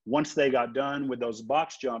 Once they got done with those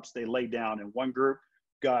box jumps, they laid down, and one group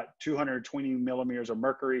got 220 millimeters of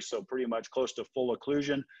mercury, so pretty much close to full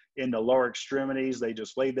occlusion in the lower extremities. They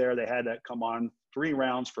just laid there. They had that come on 3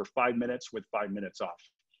 rounds for 5 minutes with 5 minutes off.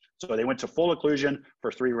 So they went to full occlusion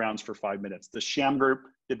for 3 rounds for 5 minutes. The sham group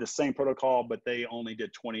did the same protocol, but they only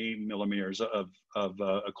did 20 millimeters of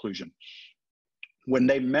occlusion. When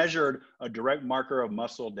they measured a direct marker of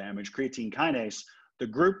muscle damage, creatine kinase, the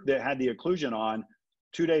group that had the occlusion on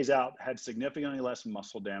 2 days out had significantly less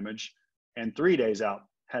muscle damage, and 3 days out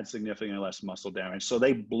had significantly less muscle damage. So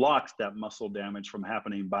they blocked that muscle damage from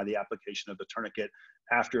happening by the application of the tourniquet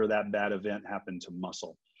after that bad event happened to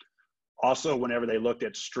muscle. Also, whenever they looked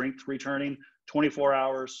at strength returning, 24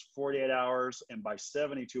 hours, 48 hours, and by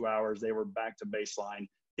 72 hours, they were back to baseline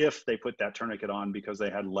if they put that tourniquet on because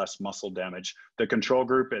they had less muscle damage. The control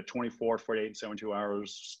group at 24, 48, and 72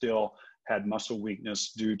 hours still had muscle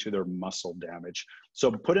weakness due to their muscle damage.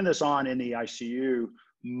 So putting this on in the ICU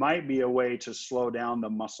might be a way to slow down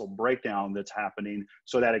the muscle breakdown that's happening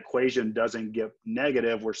so that equation doesn't get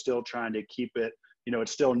negative. We're still trying to keep it,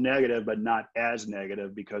 it's still negative, but not as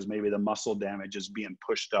negative because maybe the muscle damage is being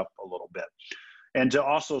pushed up a little bit. And to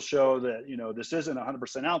also show that, this isn't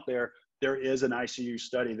 100% out there, there is an ICU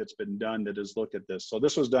study that's been done that has looked at this. So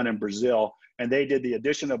this was done in Brazil, and they did the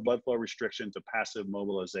addition of blood flow restriction to passive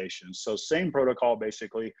mobilization. So same protocol,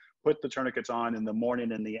 basically, put the tourniquets on in the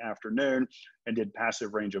morning and the afternoon and did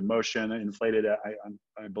passive range of motion, inflated,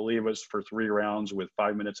 I believe it was for 3 rounds with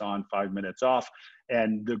 5 minutes on, 5 minutes off.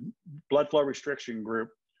 And the blood flow restriction group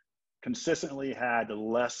consistently had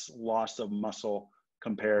less loss of muscle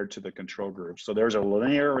compared to the control group. So there's a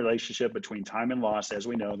linear relationship between time and loss. As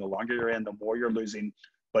we know, the longer you're in, the more you're losing.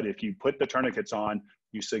 But if you put the tourniquets on,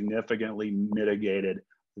 you significantly mitigated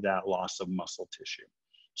that loss of muscle tissue.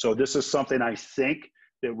 So this is something I think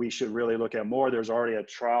that we should really look at more. There's already a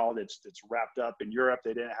trial that's wrapped up in Europe.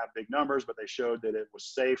 They didn't have big numbers, but they showed that it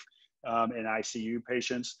was safe in ICU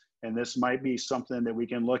patients. And this might be something that we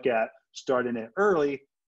can look at starting it early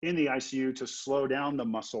in the ICU to slow down the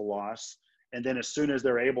muscle loss. And then as soon as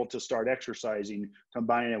they're able to start exercising,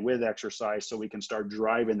 combine it with exercise so we can start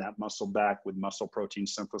driving that muscle back with muscle protein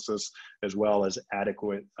synthesis as well as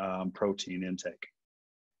adequate protein intake.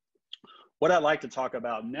 What I'd like to talk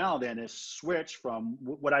about now then is switch from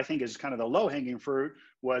what I think is kind of the low-hanging fruit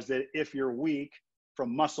was that if you're weak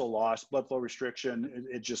from muscle loss, blood flow restriction,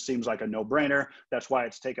 it just seems like a no-brainer. That's why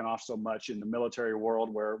it's taken off so much in the military world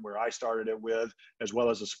where I started it with, as well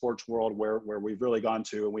as the sports world where we've really gone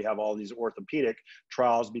to, and we have all these orthopedic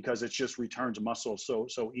trials because it just returns muscle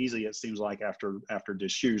so easy, it seems like, after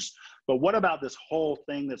disuse. But what about this whole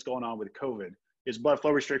thing that's going on with COVID? Is blood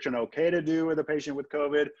flow restriction okay to do with a patient with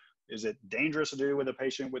COVID? Is it dangerous to do with a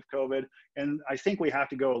patient with COVID? And I think we have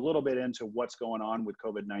to go a little bit into what's going on with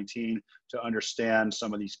COVID-19 to understand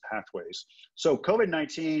some of these pathways. So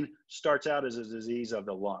COVID-19 starts out as a disease of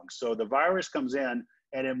the lungs. So the virus comes in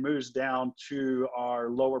and it moves down to our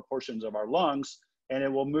lower portions of our lungs, and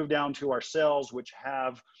it will move down to our cells, which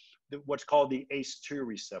have what's called the ACE2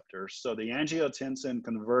 receptor. So the angiotensin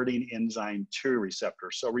converting enzyme 2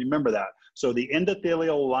 receptor. So remember that. So the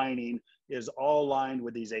endothelial lining is all lined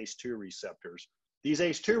with these ACE2 receptors. These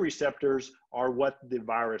ACE2 receptors are what the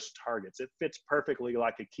virus targets. It fits perfectly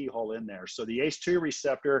like a keyhole in there. So the ACE2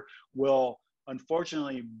 receptor will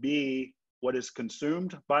unfortunately be what is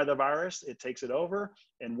consumed by the virus, it takes it over.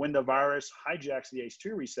 And when the virus hijacks the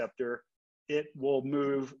ACE2 receptor, it will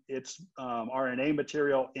move its RNA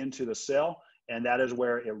material into the cell. And that is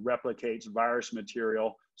where it replicates virus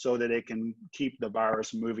material so that it can keep the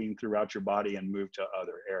virus moving throughout your body and move to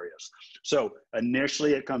other areas. So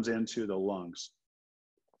initially it comes into the lungs.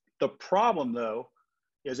 The problem though,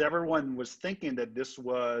 is everyone was thinking that this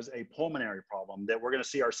was a pulmonary problem, that we're going to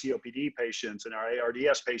see our COPD patients and our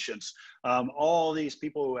ARDS patients, all these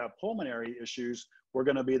people who have pulmonary issues, we're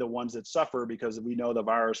going to be the ones that suffer because we know the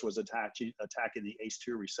virus was attacking the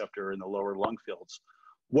ACE2 receptor in the lower lung fields.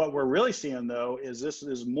 What we're really seeing though is this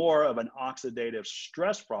is more of an oxidative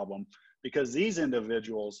stress problem, because these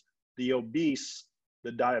individuals, the obese,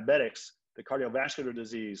 the diabetics, the cardiovascular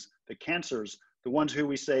disease, the cancers, the ones who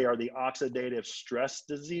we say are the oxidative stress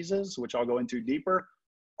diseases, which I'll go into deeper,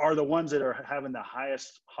 are the ones that are having the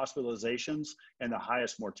highest hospitalizations and the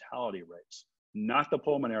highest mortality rates. Not the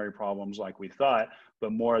pulmonary problems like we thought,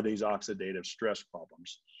 but more of these oxidative stress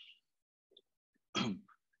problems.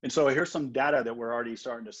 And so here's some data that we're already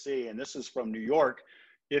starting to see, and this is from New York.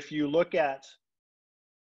 If you look at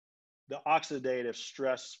the oxidative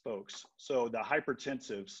stress folks, so the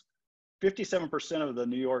hypertensives, 57% of the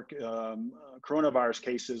New York coronavirus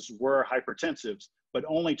cases were hypertensives, but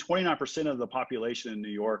only 29% of the population in New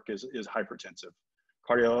York is hypertensive.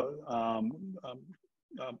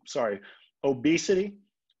 Obesity,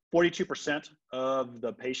 42% of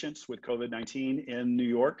the patients with COVID-19 in New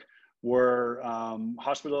York were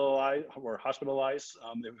hospitalized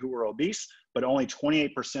who were obese, but only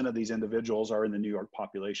 28% of these individuals are in the New York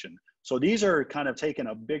population. So these are kind of taking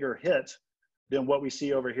a bigger hit than what we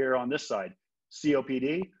see over here on this side.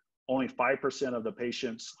 COPD, only 5% of the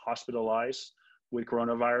patients hospitalized with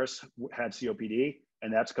coronavirus had COPD,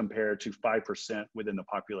 and that's compared to 5% within the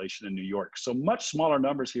population in New York. So much smaller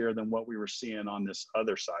numbers here than what we were seeing on this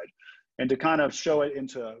other side. And to kind of show it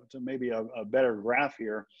into maybe a better graph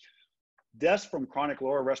here, deaths from chronic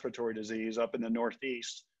lower respiratory disease up in the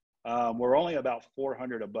Northeast were only about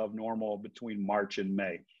 400 above normal between March and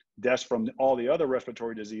May. Deaths from all the other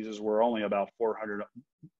respiratory diseases were only about 400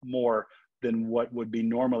 more than what would be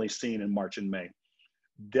normally seen in March and May.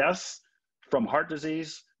 Deaths from heart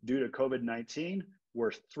disease due to COVID-19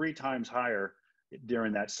 were 3 times higher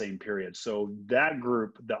during that same period. So that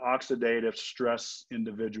group, the oxidative stress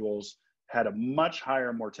individuals, had a much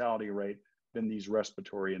higher mortality rate than these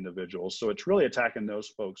respiratory individuals. So it's really attacking those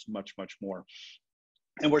folks much, much more.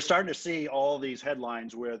 And we're starting to see all these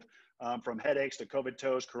headlines with from headaches to COVID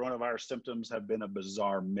toes, coronavirus symptoms have been a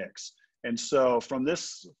bizarre mix. And so from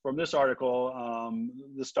this article,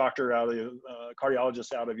 this doctor out of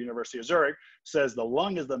cardiologist out of University of Zurich says the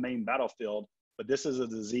lung is the main battlefield, but this is a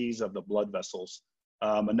disease of the blood vessels.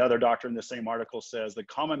 Another doctor in the same article says the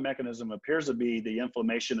common mechanism appears to be the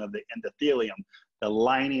inflammation of the endothelium, the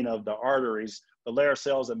lining of the arteries, the layer of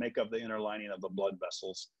cells that make up the inner lining of the blood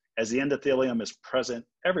vessels. As the endothelium is present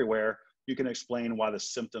everywhere, you can explain why the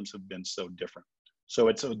symptoms have been so different. So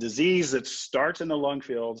it's a disease that starts in the lung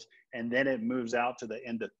fields and then it moves out to the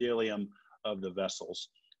endothelium of the vessels.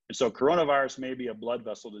 And so coronavirus may be a blood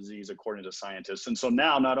vessel disease according to scientists. And so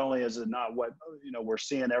now not only is it not what we're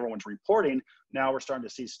seeing everyone's reporting, now we're starting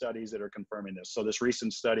to see studies that are confirming this. So this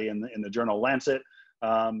recent study in the journal Lancet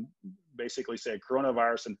basically said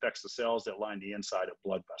coronavirus infects the cells that line the inside of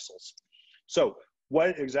blood vessels. So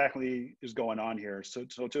what exactly is going on here? So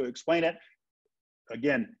to explain it,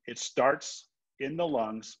 again, it starts in the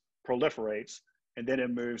lungs, proliferates, and then it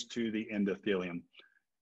moves to the endothelium.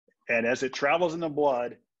 And as it travels in the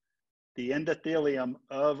blood, the endothelium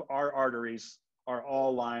of our arteries are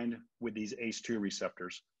all lined with these ACE2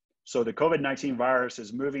 receptors. So the COVID-19 virus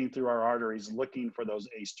is moving through our arteries looking for those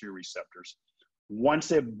ACE2 receptors.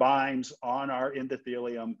 Once it binds on our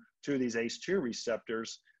endothelium to these ACE2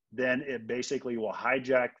 receptors, then it basically will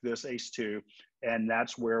hijack this ACE2, and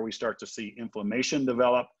that's where we start to see inflammation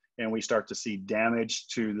develop, and we start to see damage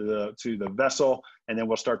to the vessel, and then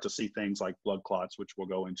we'll start to see things like blood clots, which we'll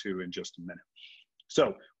go into in just a minute.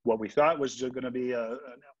 So what we thought was going to be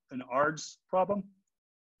an ARDS problem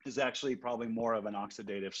is actually probably more of an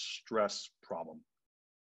oxidative stress problem.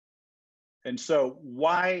 And so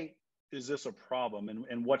why is this a problem,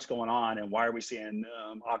 and what's going on, and why are we seeing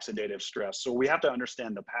oxidative stress? So we have to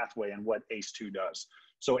understand the pathway and what ACE2 does.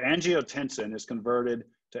 So angiotensin is converted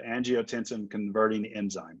to angiotensin converting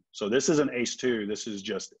enzyme. So this isn't ACE2, this is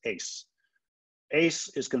just ACE. ACE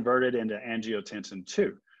is converted into angiotensin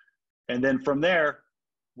 2. And then from there,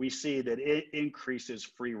 we see that it increases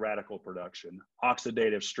free radical production,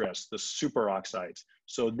 oxidative stress, the superoxides.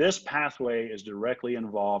 So this pathway is directly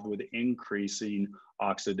involved with increasing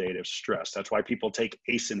oxidative stress. That's why people take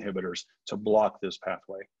ACE inhibitors to block this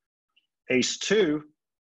pathway. ACE2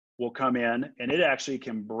 will come in and it actually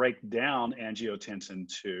can break down angiotensin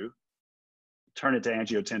 2, turn it to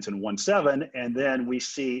angiotensin 1,7, and then we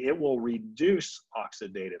see it will reduce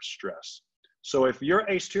oxidative stress. So if your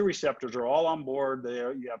ACE2 receptors are all on board,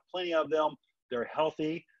 you have plenty of them, they're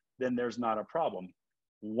healthy, then there's not a problem.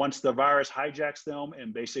 Once the virus hijacks them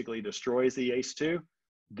and basically destroys the ACE2,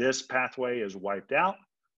 this pathway is wiped out,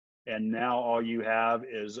 and now all you have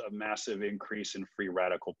is a massive increase in free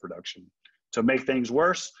radical production. To make things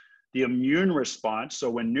worse, the immune response,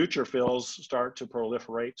 so when neutrophils start to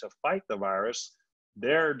proliferate to fight the virus,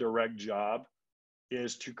 their direct job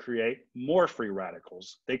is to create more free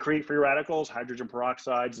radicals. They create free radicals, hydrogen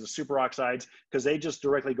peroxides, the superoxides, because they just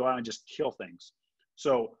directly go out and just kill things.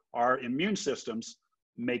 So our immune system's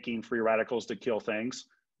making free radicals to kill things.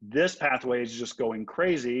 This pathway is just going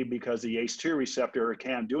crazy because the ACE2 receptor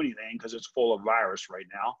can't do anything because it's full of virus right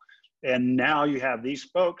now. And now you have these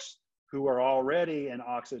folks who are already in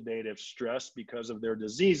oxidative stress because of their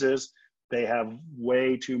diseases. They have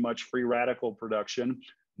way too much free radical production.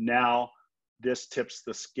 Now, this tips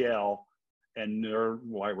the scale, and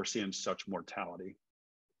why we're seeing such mortality.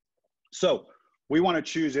 So we want to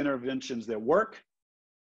choose interventions that work,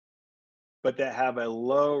 but that have a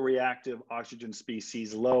low reactive oxygen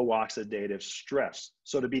species, low oxidative stress.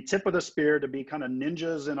 So to be tip of the spear, to be kind of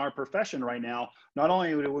ninjas in our profession right now, not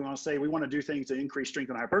only do we want to say we want to do things to increase strength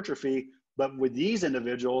and hypertrophy, but with these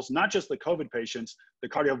individuals, not just the COVID patients, the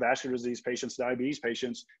cardiovascular disease patients, diabetes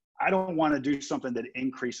patients, I don't want to do something that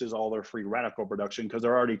increases all their free radical production because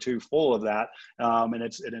they're already too full of that, and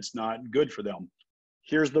it's not good for them.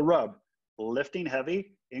 Here's the rub. Lifting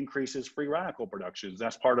heavy increases free radical productions.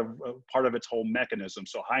 That's part of its whole mechanism.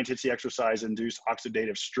 So high intensity exercise induce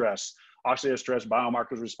oxidative stress. Oxidative stress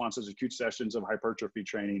biomarkers responses to acute sessions of hypertrophy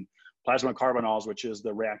training. Plasma carbanols, which is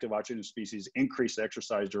the reactive oxygen species, increase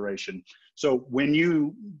exercise duration. So when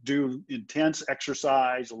you do intense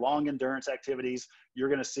exercise, long endurance activities, you're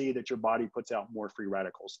going to see that your body puts out more free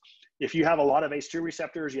radicals. If you have a lot of ACE2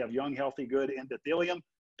 receptors, you have young, healthy, good endothelium,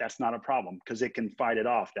 that's not a problem because it can fight it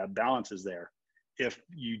off. That balance is there. If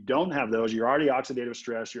you don't have those, you're already oxidative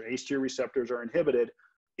stress, your ACE2 receptors are inhibited,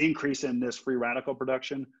 increase in this free radical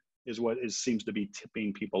production is what seems to be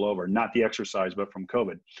tipping people over, not the exercise, but from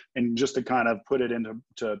COVID. And just to kind of put it into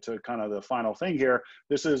kind of the final thing here,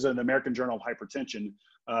 this is an American Journal of Hypertension,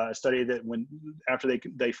 a study that after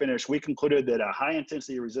they finished, we concluded that a high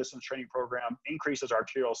intensity resistance training program increases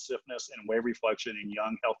arterial stiffness and wave reflection in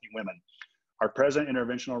young, healthy women. Our present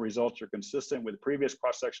interventional results are consistent with previous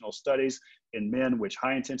cross-sectional studies in men, which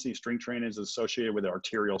high-intensity strength training is associated with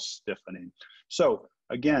arterial stiffening. So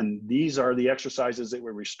again, these are the exercises that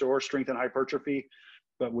will restore strength and hypertrophy,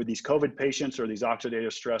 but with these COVID patients or these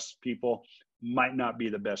oxidative stress people, might not be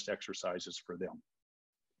the best exercises for them.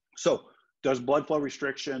 So does blood flow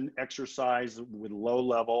restriction exercise with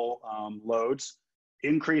low-level loads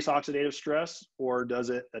increase oxidative stress, or does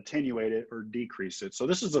it attenuate it or decrease it? So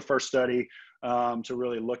this is the first study to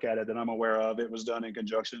really look at it that I'm aware of. It was done in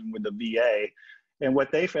conjunction with the VA. And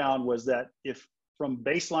what they found was that if from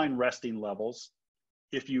baseline resting levels,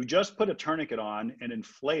 if you just put a tourniquet on and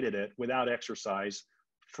inflated it without exercise,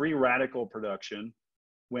 free radical production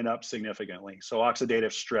went up significantly. So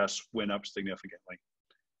oxidative stress went up significantly.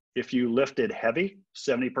 If you lifted heavy,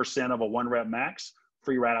 70% of a 1 rep max,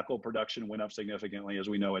 free radical production went up significantly, as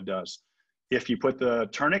we know it does. If you put the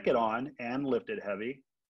tourniquet on and lifted heavy,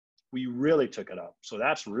 we really took it up. So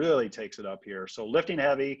that's really takes it up here. So lifting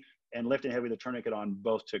heavy and lifting heavy, the tourniquet on,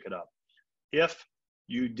 both took it up. If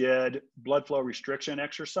you did blood flow restriction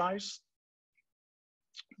exercise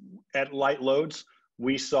at light loads,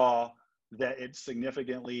 we saw that it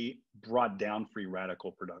significantly brought down free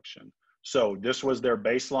radical production. So this was their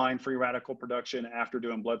baseline free radical production after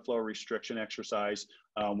doing blood flow restriction exercise.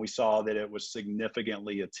 We saw that it was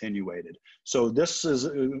significantly attenuated. So this is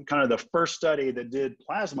kind of the first study that did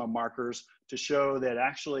plasma markers to show that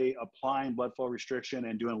actually applying blood flow restriction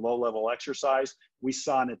and doing low level exercise, we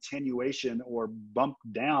saw an attenuation or bump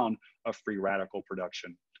down of free radical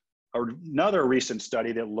production. Another recent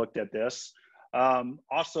study that looked at this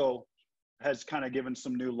also has kind of given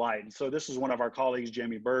some new light. And so this is one of our colleagues,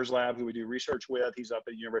 Jamie Burr's lab, who we do research with. He's up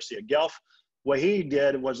at the University of Guelph. What he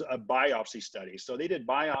did was a biopsy study. So they did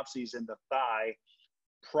biopsies in the thigh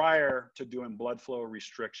prior to doing blood flow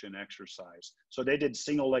restriction exercise. So they did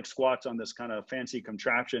single leg squats on this kind of fancy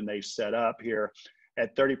contraption they've set up here.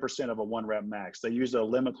 at 30% of a 1 rep max. They used a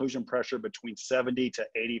limb occlusion pressure between 70 to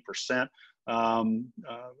 80%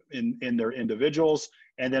 in their individuals.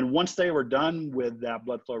 And then once they were done with that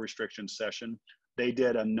blood flow restriction session, they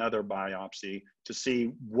did another biopsy to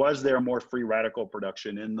see, was there more free radical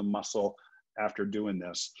production in the muscle after doing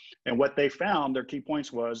this? And what they found, their key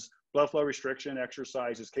points was, blood flow restriction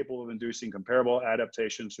exercise is capable of inducing comparable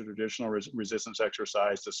adaptations to traditional resistance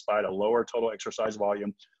exercise despite a lower total exercise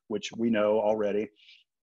volume, which we know already.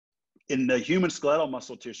 In the human skeletal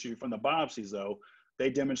muscle tissue from the biopsies though, they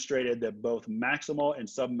demonstrated that both maximal and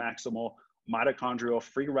submaximal mitochondrial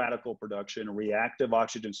free radical production, reactive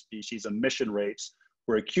oxygen species emission rates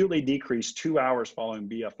were acutely decreased 2 hours following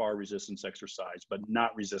BFR resistance exercise, but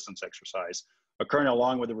not resistance exercise, occurring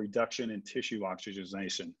along with a reduction in tissue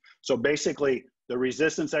oxygenation. So basically, the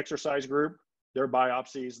resistance exercise group, their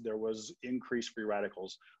biopsies, there was increased free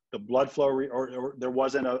radicals. The blood flow, or there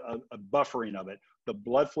wasn't a buffering of it. The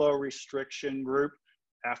blood flow restriction group,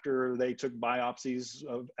 after they took biopsies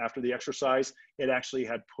after the exercise, it actually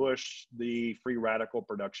had pushed the free radical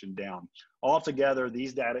production down. Altogether,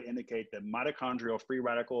 these data indicate that mitochondrial free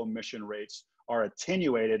radical emission rates are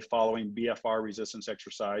attenuated following BFR resistance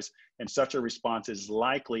exercise, and such a response is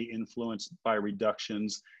likely influenced by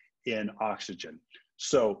reductions in oxygen.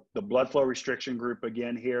 So the blood flow restriction group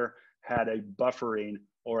again here had a buffering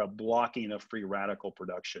or a blocking of free radical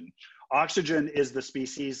production. Oxygen is the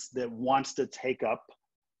species that wants to take up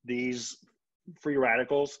these free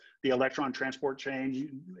radicals. The electron transport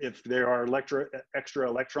chain, if there are extra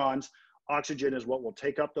electrons, oxygen is what will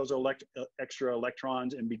take up those extra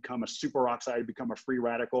electrons and become a superoxide, become a free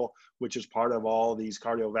radical, which is part of all these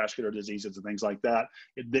cardiovascular diseases and things like that.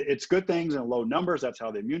 It's good things in low numbers. That's how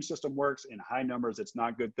the immune system works. In high numbers, it's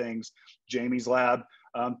not good things. Jamie's lab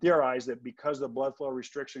theorized that because the blood flow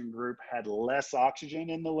restriction group had less oxygen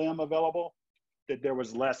in the limb available, that there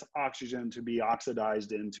was less oxygen to be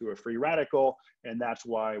oxidized into a free radical, and that's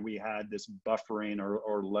why we had this buffering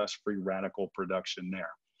or less free radical production there.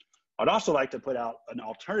 I'd also like to put out an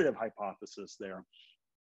alternative hypothesis there.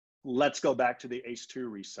 Let's go back to the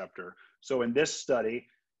ACE2 receptor. So in this study,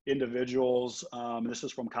 individuals, this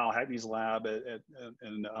is from Kyle Hackney's lab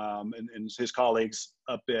and his colleagues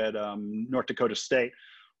up at North Dakota State.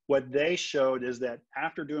 What they showed is that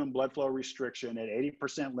after doing blood flow restriction at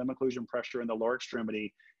 80% limb occlusion pressure in the lower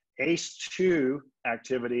extremity, ACE2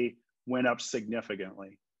 activity went up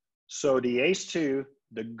significantly. So the ACE2,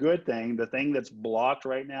 the good thing, the thing that's blocked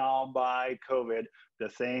right now by COVID, the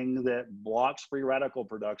thing that blocks free radical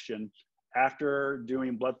production, after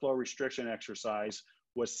doing blood flow restriction exercise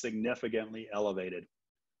was significantly elevated,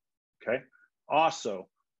 okay? Also,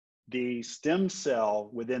 the stem cell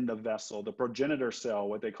within the vessel, the progenitor cell,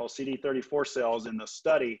 what they call CD34 cells in the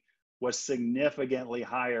study, was significantly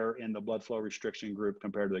higher in the blood flow restriction group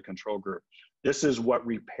compared to the control group. This is what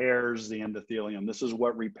repairs the endothelium. This is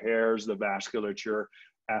what repairs the vasculature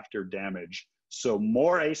after damage. So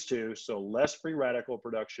more ACE2, so less free radical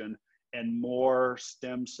production and more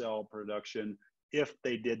stem cell production if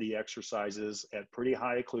they did the exercises at pretty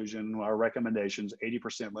high occlusion. Our recommendations,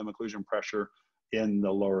 80% limb occlusion pressure in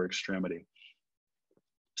the lower extremity.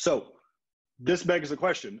 So this begs the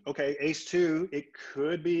question, okay, ACE2, it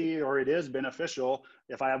could be, or it is beneficial.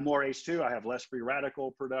 If I have more ACE2, I have less free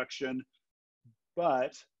radical production.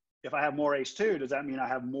 But if I have more ACE2, does that mean I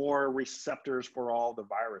have more receptors for all the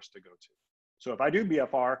virus to go to? So if I do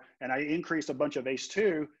BFR and I increase a bunch of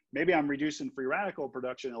ACE2, maybe I'm reducing free radical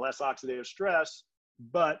production and less oxidative stress,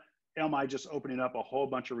 but am I just opening up a whole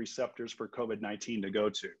bunch of receptors for COVID-19 to go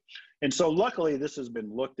to? And so luckily this has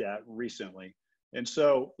been looked at recently. And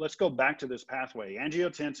so let's go back to this pathway.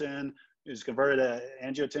 Angiotensin is converted to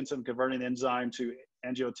angiotensin converting enzyme to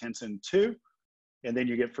angiotensin 2, and then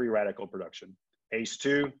you get free radical production.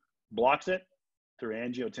 ACE2 blocks it through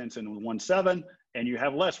angiotensin 1,7, and you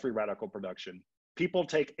have less free radical production. People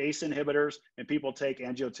take ACE inhibitors and people take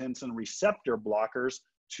angiotensin receptor blockers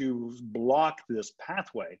to block this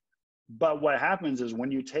pathway. But what happens is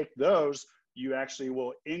when you take those, you actually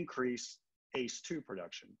will increase ACE2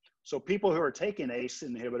 production. So people who are taking ACE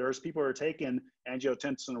inhibitors, people who are taking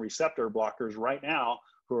angiotensin receptor blockers right now,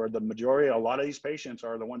 who are the majority, a lot of these patients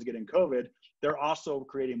are the ones getting COVID, they're also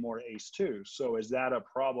creating more ACE2. So is that a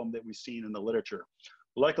problem that we've seen in the literature?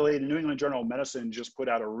 Luckily, the New England Journal of Medicine just put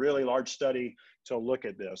out a really large study to look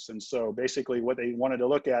at this. And so basically what they wanted to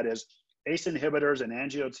look at is ACE inhibitors and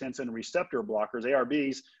angiotensin receptor blockers,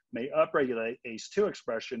 ARBs, may upregulate ACE2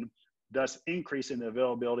 expression, thus increasing the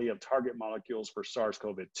availability of target molecules for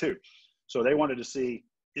SARS-CoV-2. So they wanted to see,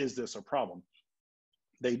 is this a problem?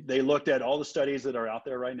 They looked at all the studies that are out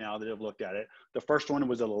there right now that have looked at it. The first one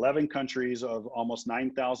was 11 countries of almost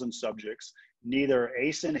 9,000 subjects. Neither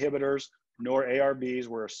ACE inhibitors nor ARBs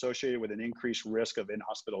were associated with an increased risk of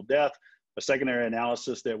in-hospital death. A secondary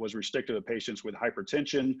analysis that was restricted to patients with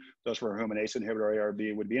hypertension, those for whom an ACE inhibitor or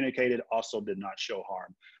ARB would be indicated, also did not show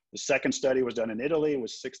harm. The second study was done in Italy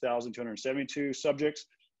with 6,272 subjects.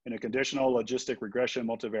 In a conditional logistic regression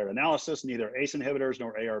multivariate analysis, neither ACE inhibitors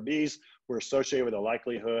nor ARBs were associated with a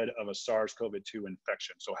likelihood of a SARS-CoV-2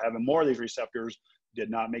 infection. So having more of these receptors did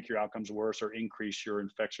not make your outcomes worse or increase your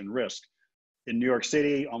infection risk. In New York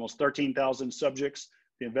City, almost 13,000 subjects,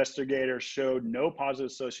 the investigators showed no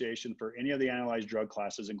positive association for any of the analyzed drug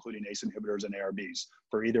classes, including ACE inhibitors and ARBs,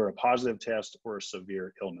 for either a positive test or a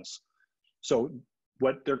severe illness. So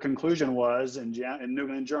what their conclusion was in New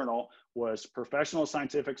England Journal was professional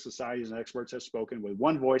scientific societies and experts have spoken with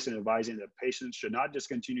one voice in advising that patients should not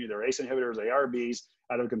discontinue their ACE inhibitors, ARBs,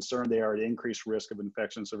 out of concern they are at increased risk of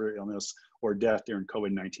infection, severe illness, or death during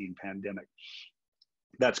COVID-19 pandemic.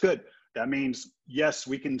 That's good. That means, yes,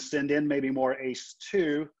 we can send in maybe more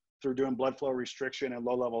ACE2 through doing blood flow restriction and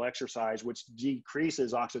low-level exercise, which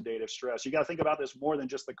decreases oxidative stress. You got to think about this more than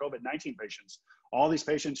just the COVID-19 patients. All these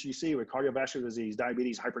patients you see with cardiovascular disease,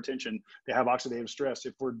 diabetes, hypertension, they have oxidative stress.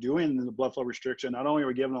 If we're doing the blood flow restriction, not only are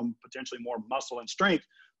we giving them potentially more muscle and strength,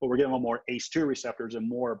 but we're giving them more ACE2 receptors and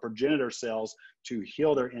more progenitor cells to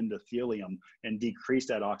heal their endothelium and decrease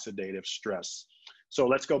that oxidative stress. So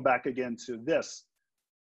let's go back again to this.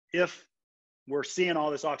 If we're seeing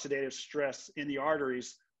all this oxidative stress in the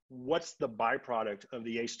arteries, what's the byproduct of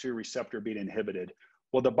the ACE2 receptor being inhibited?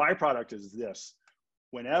 Well, the byproduct is this.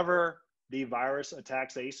 Whenever the virus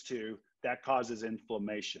attacks ACE2, that causes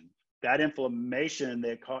inflammation. That inflammation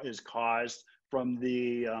that is caused from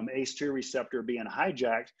the ACE2 receptor being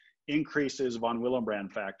hijacked increases von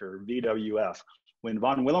Willebrand factor, VWF. When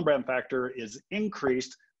von Willebrand factor is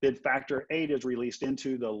increased, then factor VIII is released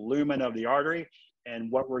into the lumen of the artery.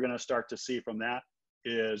 And what we're going to start to see from that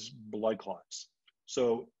is blood clots.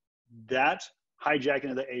 So that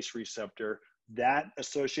hijacking of the ACE receptor, that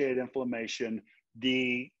associated inflammation,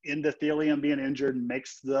 the endothelium being injured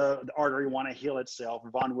makes the artery want to heal itself.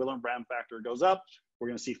 Von Willebrand factor goes up. We're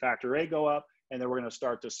going to see factor VIII go up. And then we're going to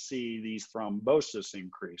start to see these thrombosis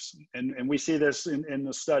increase. And we see this in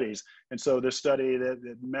the studies. And so this study that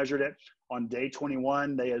measured it on day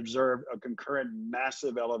 21, they observed a concurrent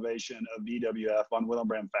massive elevation of VWF on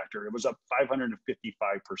Willebrand factor. It was up 555%.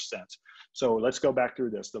 So let's go back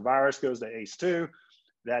through this. The virus goes to ACE2.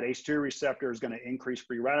 That ACE2 receptor is going to increase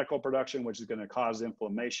free radical production, which is going to cause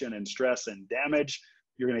inflammation and stress and damage.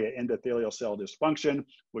 You're going to get endothelial cell dysfunction,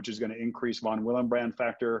 which is going to increase von Willebrand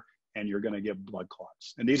factor, and you're going to get blood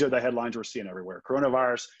clots. And these are the headlines we're seeing everywhere.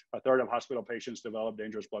 Coronavirus, a third of hospital patients develop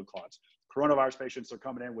dangerous blood clots. Coronavirus patients are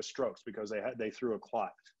coming in with strokes because they threw a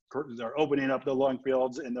clot. They're opening up the lung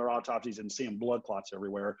fields in their autopsies and seeing blood clots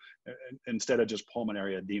everywhere instead of just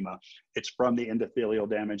pulmonary edema. It's from the endothelial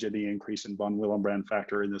damage and the increase in von Willebrand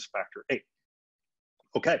factor in this factor VIII.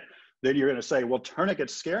 Okay, then you're going to say, well,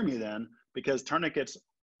 tourniquets scare me then because tourniquets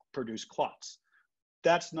produce clots.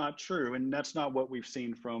 That's not true, and that's not what we've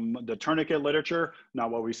seen from the tourniquet literature, not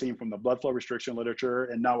what we've seen from the blood flow restriction literature,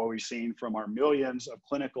 and not what we've seen from our millions of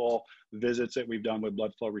clinical visits that we've done with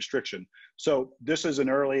blood flow restriction. So this is an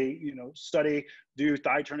early study. Do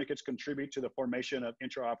thigh tourniquets contribute to the formation of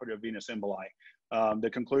intraoperative venous emboli? The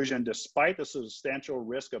conclusion, despite the substantial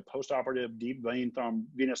risk of postoperative deep vein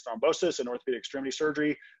venous thrombosis and orthopedic extremity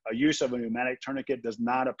surgery, a use of a pneumatic tourniquet does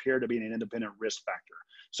not appear to be an independent risk factor.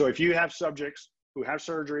 So if you have subjects who have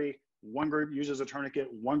surgery, one group uses a tourniquet,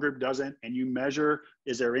 one group doesn't, and you measure,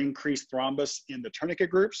 is there increased thrombus in the tourniquet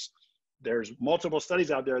groups? There's multiple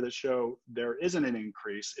studies out there that show there isn't an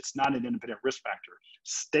increase. It's not an independent risk factor.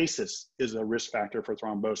 Stasis is a risk factor for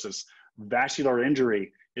thrombosis. Vascular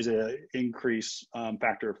injury is an increase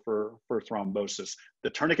factor for thrombosis. The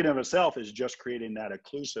tourniquet of itself is just creating that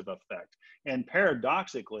occlusive effect. And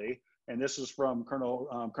paradoxically, and this is from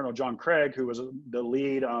Colonel John Craig, who was the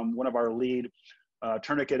lead, one of our lead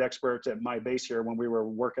tourniquet experts at my base here when we were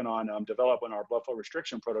working on developing our blood flow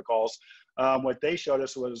restriction protocols. What they showed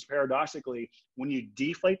us was paradoxically, when you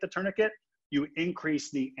deflate the tourniquet, you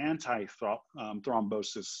increase the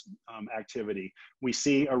anti-thrombosis activity. We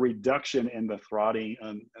see a reduction in the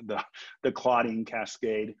clotting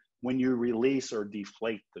cascade when you release or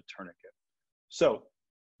deflate the tourniquet. So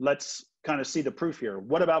let's kind of see the proof here.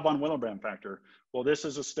 What about von Willebrand factor? Well, this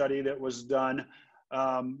is a study that was done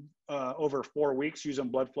over 4 weeks using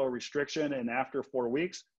blood flow restriction, and after 4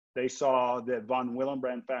 weeks, they saw that von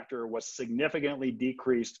Willebrand factor was significantly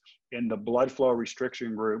decreased in the blood flow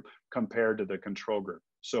restriction group compared to the control group.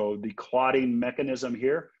 So the clotting mechanism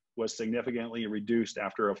here was significantly reduced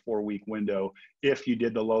after a 4-week window if you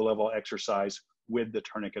did the low-level exercise with the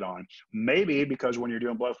tourniquet on. Maybe because when you're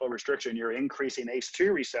doing blood flow restriction, you're increasing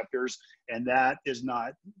ACE2 receptors, and that is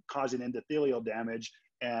not causing endothelial damage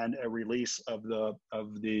and a release of the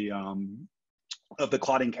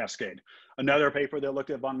clotting cascade. Another paper that looked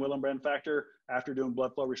at von Willebrand factor after doing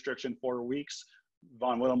blood flow restriction 4 weeks,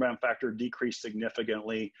 von Willebrand factor decreased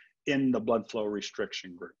significantly in the blood flow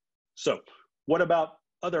restriction group. So what about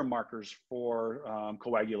other markers for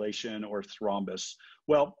coagulation or thrombus?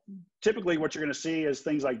 Well, typically what you're going to see is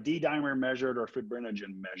things like D-dimer measured or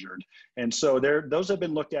fibrinogen measured. And so those have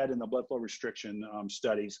been looked at in the blood flow restriction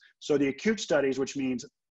studies. So the acute studies, which means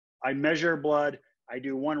I measure blood, I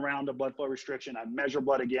do 1 round of blood flow restriction, I measure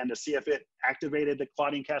blood again to see if it activated the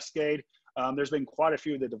clotting cascade. There's been quite a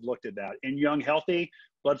few that have looked at that. In young healthy,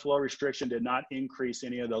 blood flow restriction did not increase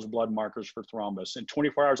any of those blood markers for thrombus. In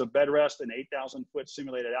 24 hours of bed rest and 8,000-foot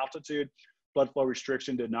simulated altitude, blood flow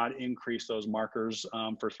restriction did not increase those markers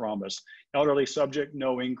for thrombus. Elderly subject,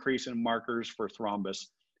 no increase in markers for thrombus.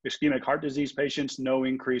 Ischemic heart disease patients, no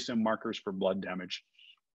increase in markers for blood damage.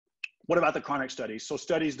 What about the chronic studies? So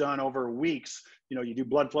studies done over weeks, you do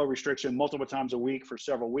blood flow restriction multiple times a week for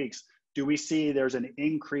several weeks. Do we see there's an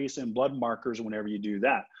increase in blood markers whenever you do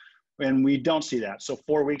that? And we don't see that. So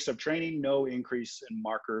 4 weeks of training, no increase in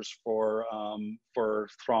markers for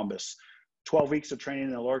thrombus. 12 weeks of training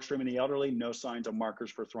in the lower extremity of the elderly, no signs of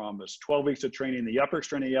markers for thrombus. 12 weeks of training in the upper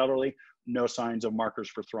extremity of the elderly, no signs of markers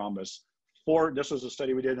for thrombus. This was a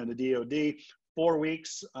study we did in the DOD. 4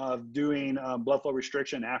 weeks of doing blood flow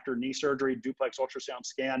restriction after knee surgery, duplex ultrasound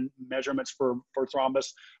scan measurements for thrombus,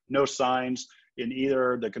 no signs in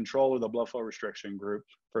either the control or the blood flow restriction group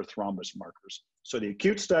for thrombus markers. So the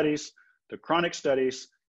acute studies, the chronic studies,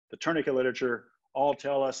 the tourniquet literature all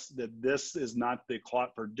tell us that this is not the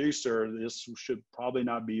clot producer. This should probably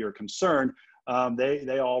not be your concern.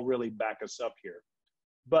 They all really back us up here.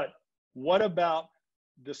 But what about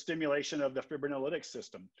the stimulation of the fibrinolytic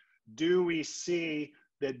system? Do we see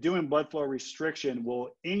that doing blood flow restriction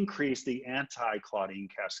will increase the anti-clotting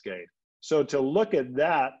cascade? So to look at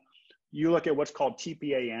that, you look at what's called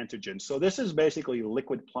TPA antigen. So this is basically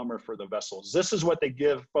liquid plumber for the vessels. This is what they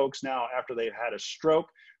give folks now after they've had a stroke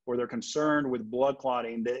or they're concerned with blood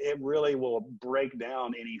clotting, that it really will break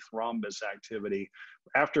down any thrombus activity.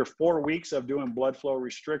 After 4 weeks of doing blood flow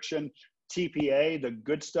restriction, TPA, the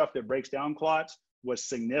good stuff that breaks down clots, was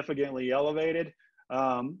significantly elevated,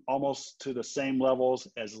 almost to the same levels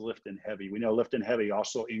as lift and heavy. We know lift and heavy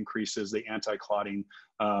also increases the anti-clotting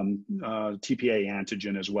TPA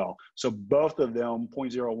antigen as well. So both of them,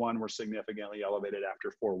 0.01, were significantly elevated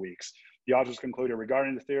after 4 weeks. The authors concluded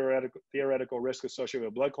regarding the theoretical risk associated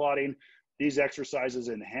with blood clotting, these exercises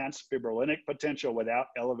enhance fibrinolytic potential without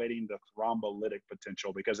elevating the thrombolytic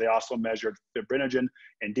potential, because they also measured fibrinogen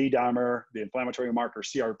and D-dimer, the inflammatory marker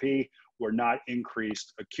CRP, were not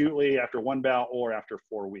increased acutely after 1 bout or after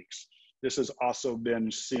 4 weeks. This has also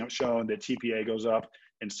been shown that TPA goes up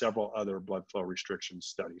in several other blood flow restriction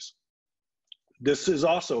studies. This is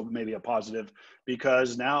also maybe a positive,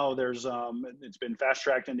 because now there's, it's been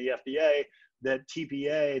fast-tracked in the FDA that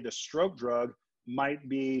TPA, the stroke drug, might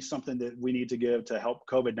be something that we need to give to help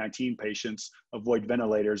COVID-19 patients avoid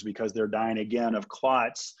ventilators, because they're dying again of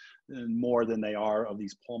clots more than they are of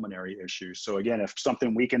these pulmonary issues. So again, if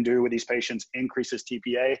something we can do with these patients increases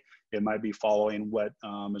TPA, it might be following what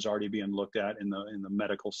is already being looked at in the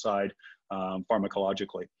medical side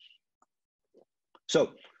pharmacologically.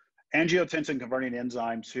 So angiotensin converting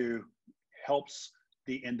enzyme 2 helps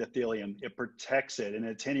the endothelium. It protects it and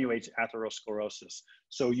attenuates atherosclerosis.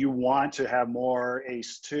 So you want to have more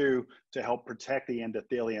ACE2 to help protect the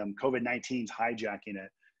endothelium. COVID-19 is hijacking it.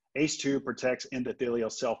 ACE2 protects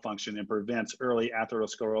endothelial cell function and prevents early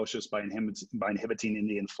atherosclerosis by inhibiting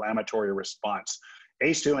the inflammatory response.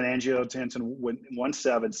 ACE2 and angiotensin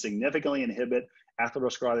 1,7 significantly inhibit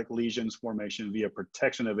atherosclerotic lesions formation via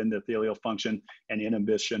protection of endothelial function and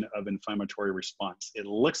inhibition of inflammatory response. It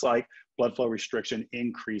looks like blood flow restriction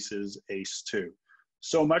increases ACE2.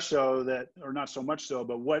 So much so that, or not so much so,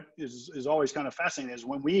 but what is always kind of fascinating is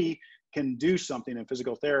when we can do something in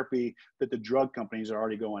physical therapy that the drug companies are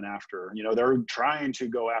already going after. They're trying to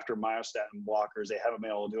go after myostatin blockers. They haven't been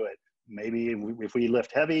able to do it. Maybe if we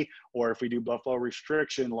lift heavy, or if we do blood flow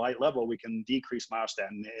restriction light level, we can decrease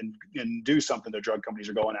myostatin and do something the drug companies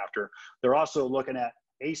are going after. They're also looking at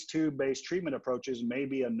ACE2 based treatment approaches,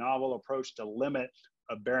 maybe a novel approach to limit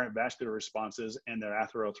aberrant vascular responses and their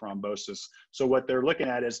atherothrombosis. So what they're looking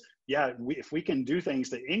at is, yeah, if we can do things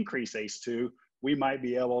to increase ACE2, we might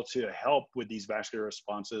be able to help with these vascular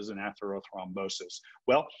responses and atherothrombosis.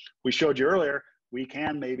 Well, we showed you earlier, we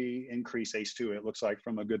can maybe increase ACE2, it looks like,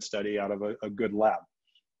 from a good study out of a good lab.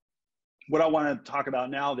 What I want to talk about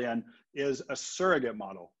now then is a surrogate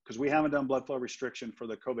model, because we haven't done blood flow restriction for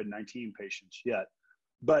the COVID-19 patients yet.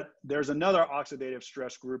 But there's another oxidative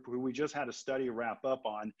stress group who we just had a study wrap up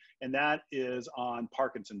on, and that is on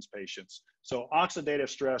Parkinson's patients. So oxidative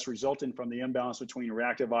stress resulting from the imbalance between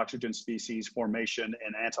reactive oxygen species formation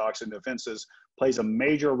and antioxidant defenses plays a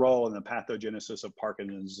major role in the pathogenesis of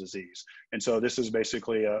Parkinson's disease. And so this is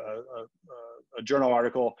basically a journal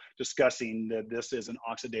article discussing that this is an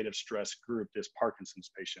oxidative stress group, this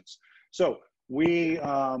Parkinson's patients. So we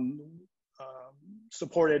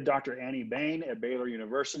supported Dr. Annie Bain at Baylor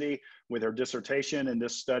University with her dissertation in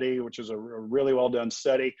this study, which is a really well done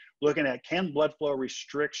study, looking at can blood flow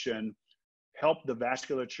restriction help the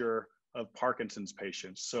vasculature of Parkinson's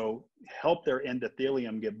patients. So help their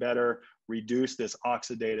endothelium get better, reduce this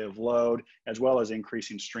oxidative load, as well as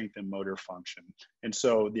increasing strength and motor function. And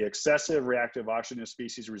so the excessive reactive oxygen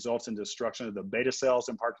species results in destruction of the beta cells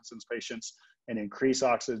in Parkinson's patients and increased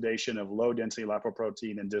oxidation of low density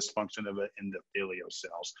lipoprotein and dysfunction of the endothelial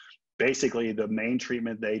cells. Basically, the main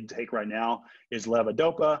treatment they take right now is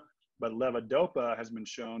levodopa, but levodopa has been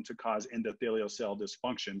shown to cause endothelial cell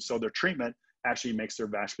dysfunction. So their treatment actually makes their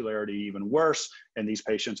vascularity even worse, and these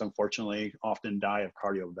patients unfortunately often die of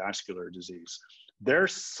cardiovascular disease. Their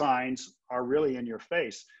signs are really in your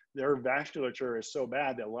face. Their vasculature is so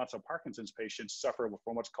bad that lots of Parkinson's patients suffer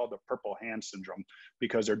from what's called the purple hand syndrome,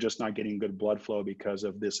 because they're just not getting good blood flow because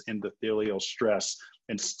of this endothelial stress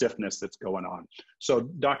and stiffness that's going on. So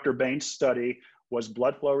Dr. Bain's study was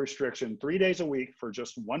blood flow restriction 3 days a week for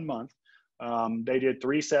just 1 month. They did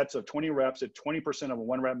 3 sets of 20 reps at 20% of a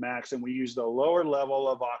 1 rep max, and we used a lower level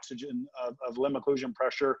of oxygen, of limb occlusion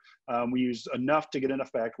pressure. We used enough to get an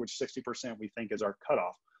effect, which 60% we think is our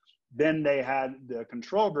cutoff. Then they had the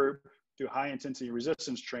control group do high intensity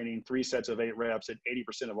resistance training, 3 sets of 8 reps at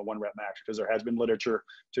 80% of a 1 rep max, because there has been literature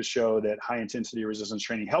to show that high intensity resistance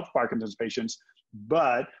training helps Parkinson's patients,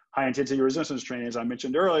 but high intensity resistance training, as I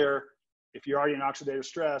mentioned earlier, if you're already in oxidative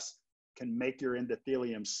stress, can make your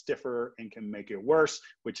endothelium stiffer and can make it worse,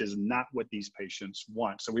 which is not what these patients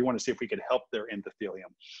want. So we want to see if we could help their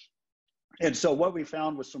endothelium. And so what we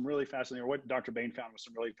found was some really fascinating, or what Dr. Bain found was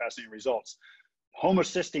some really fascinating results.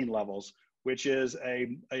 Homocysteine levels, which is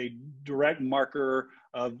a direct marker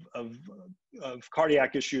of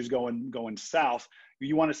cardiac issues going south.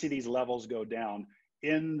 You want to see these levels go down.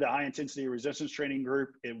 In the high intensity resistance training group,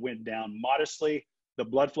 it went down modestly. The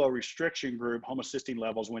blood flow restriction group, homocysteine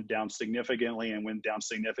levels went down significantly and went down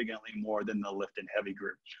significantly more than the lift and heavy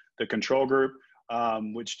group. The control group,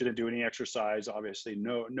 which didn't do any exercise, obviously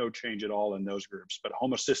no change at all in those groups, but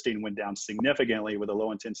homocysteine went down significantly with a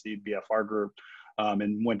low intensity BFR group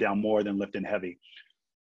and went down more than lift and heavy.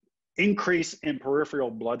 Increase in peripheral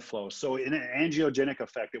blood flow. So in an angiogenic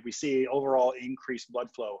effect that we see overall increased blood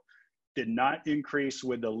flow did not increase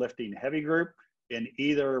with the lifting heavy group in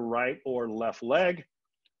either right or left leg,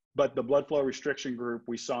 but the blood flow restriction group,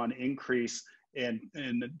 we saw an increase in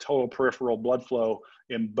the total peripheral blood flow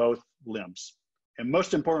in both limbs. And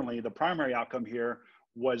most importantly, the primary outcome here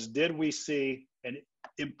was, did we see an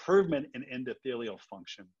improvement in endothelial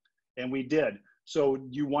function? And we did. So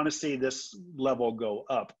you want to see this level go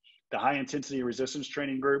up. The high intensity resistance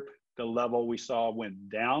training group, the level we saw went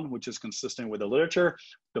down, which is consistent with the literature.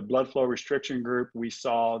 The blood flow restriction group, we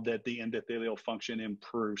saw that the endothelial function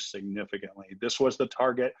improved significantly. This was the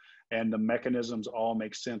target, and the mechanisms all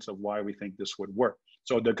make sense of why we think this would work.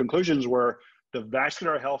 So the conclusions were the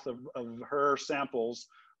vascular health of her samples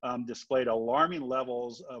displayed alarming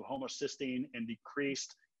levels of homocysteine and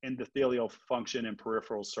decreased endothelial function and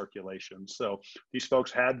peripheral circulation. So these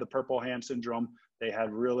folks had the purple hand syndrome. They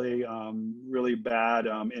had really bad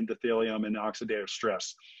endothelium and oxidative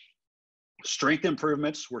stress. Strength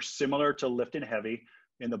improvements were similar to lift and heavy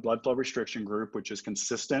in the blood flow restriction group, which is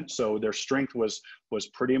consistent. So their strength was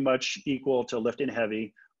pretty much equal to lift and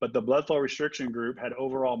heavy, but the blood flow restriction group had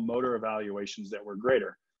overall motor evaluations that were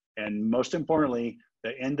greater. And most importantly,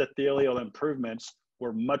 the endothelial improvements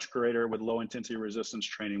were much greater with low intensity resistance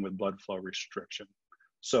training with blood flow restriction.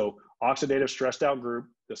 So oxidative stressed out group,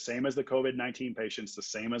 the same as the COVID-19 patients, the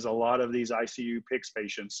same as a lot of these ICU PICS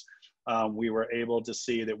patients, we were able to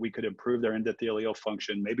see that we could improve their endothelial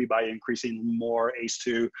function, maybe by increasing more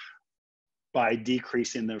ACE2, by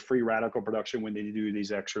decreasing the free radical production when they do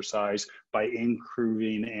these exercise, by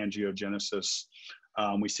improving angiogenesis.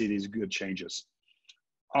 We see these good changes.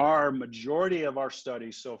 Our majority of our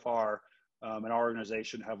studies so far in our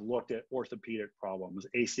organization have looked at orthopedic problems,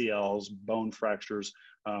 ACLs, bone fractures,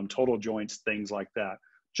 total joints, things like that.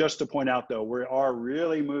 Just to point out, though, we are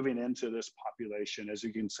really moving into this population, as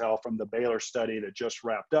you can tell from the Baylor study that just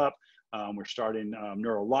wrapped up. We're starting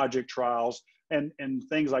neurologic trials and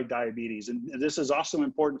things like diabetes. And this is also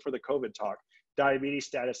important for the COVID talk. Diabetes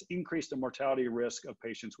status increased the mortality risk of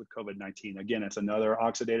patients with COVID-19. Again, it's another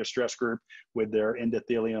oxidative stress group with their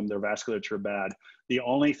endothelium, their vasculature bad. The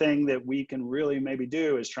only thing that we can really maybe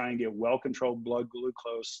do is try and get well-controlled blood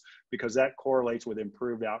glucose, because that correlates with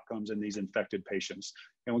improved outcomes in these infected patients.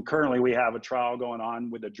 And currently we have a trial going on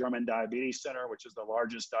with the German Diabetes Center, which is the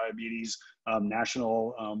largest diabetes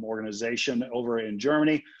national organization over in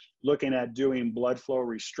Germany, looking at doing blood flow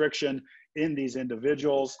restriction in these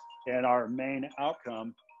individuals. And our main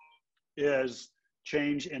outcome is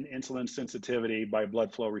change in insulin sensitivity by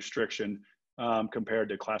blood flow restriction compared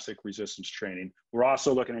to classic resistance training. We're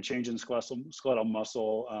also looking at change in skeletal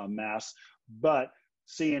muscle mass, but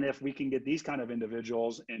seeing if we can get these kind of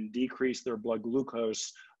individuals and decrease their blood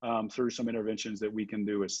glucose through some interventions that we can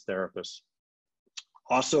do as therapists.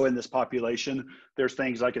 Also in this population, there's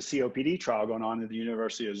things like a COPD trial going on at the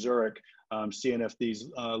University of Zurich, seeing if these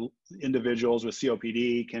individuals with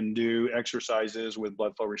COPD can do exercises with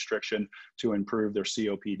blood flow restriction to improve their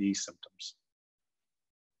COPD symptoms.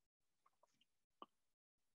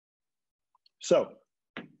 So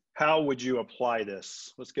how would you apply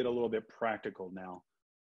this? Let's get a little bit practical now.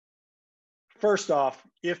 First off,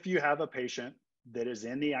 if you have a patient that is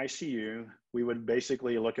in the ICU, we would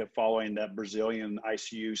basically look at following that Brazilian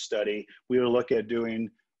ICU study. We would look at doing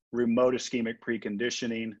remote ischemic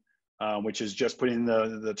preconditioning, which is just putting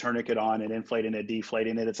the tourniquet on and inflating it,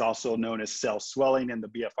 deflating it. It's also known as cell swelling in the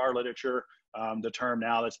BFR literature. The term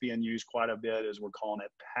now that's being used quite a bit is we're calling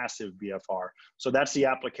it passive BFR. So that's the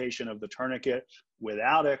application of the tourniquet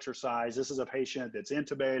without exercise. This is a patient that's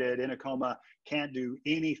intubated, in a coma, can't do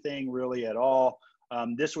anything really at all.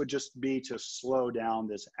 This would just be to slow down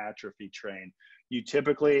this atrophy train. You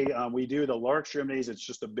typically, we do the lower extremities. It's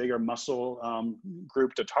just a bigger muscle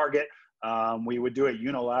group to target. We would do it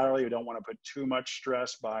unilaterally. We don't want to put too much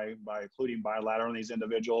stress by including bilateral in these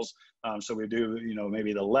individuals. So we do,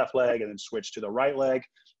 maybe the left leg and then switch to the right leg.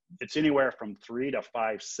 It's anywhere from 3 to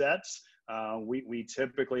 5 sets. We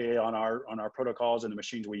typically on our protocols and the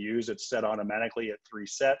machines we use, it's set automatically at 3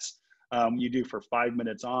 sets. You do for 5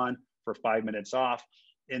 minutes on, for 5 minutes off.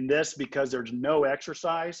 In this, because there's no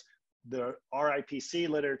exercise, the RIPC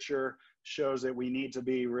literature shows that we need to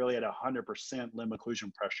be really at 100% limb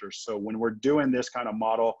occlusion pressure. So when we're doing this kind of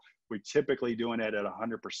model, we're typically doing it at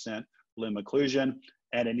 100% limb occlusion,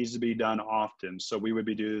 and it needs to be done often. So we would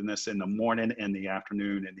be doing this in the morning and the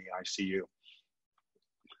afternoon in the ICU.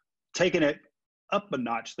 Taking it up a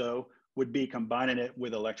notch, though, would be combining it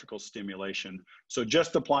with electrical stimulation. So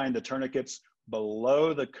just applying the tourniquets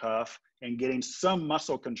below the cuff and getting some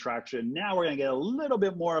muscle contraction. Now we're going to get a little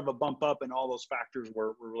bit more of a bump up in all those factors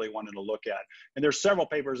we're really wanting to look at. And there's several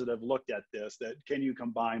papers that have looked at this, that can you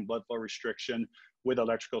combine blood flow restriction with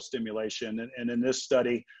electrical stimulation. And in this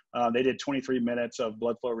study, they did 23 minutes of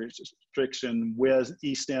blood flow restriction with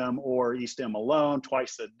E-stim or E-stim alone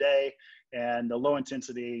twice a day. And the low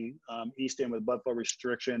intensity E-stim with blood flow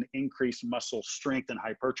restriction increased muscle strength and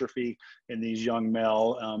hypertrophy in these young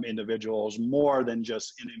male individuals more than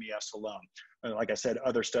just NMES alone. Like I said,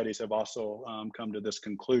 other studies have also come to this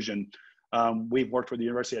conclusion. We've worked with the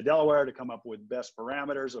University of Delaware to come up with best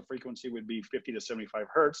parameters. The frequency would be 50 to 75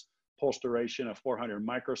 hertz, pulse duration of 400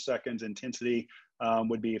 microseconds, intensity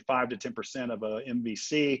would be 5 to 10% of a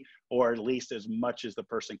MVC, or at least as much as the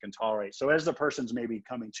person can tolerate. So as the person's maybe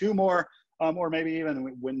coming to more, or maybe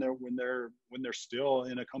even when they're still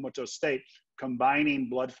in a comatose state, combining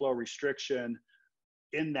blood flow restriction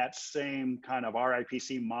in that same kind of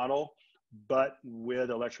RIPC model, but with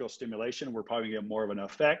electrical stimulation, we're probably gonna get more of an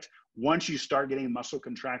effect. Once you start getting muscle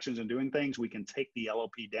contractions and doing things, we can take the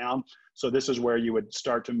LOP down. So this is where you would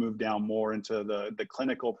start to move down more into the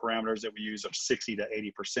clinical parameters that we use of 60 to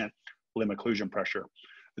 80% limb occlusion pressure.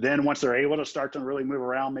 Then once they're able to start to really move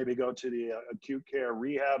around, maybe go to the acute care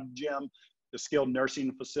rehab gym, the skilled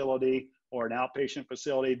nursing facility, or an outpatient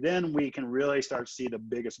facility, then we can really start to see the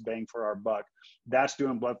biggest bang for our buck. That's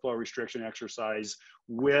doing blood flow restriction exercise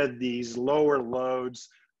with these lower loads,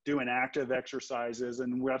 doing active exercises,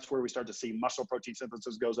 and that's where we start to see muscle protein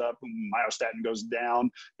synthesis goes up, myostatin goes down,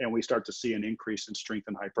 and we start to see an increase in strength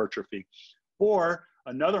and hypertrophy. Or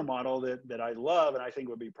another model that I love and I think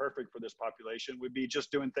would be perfect for this population would be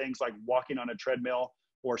just doing things like walking on a treadmill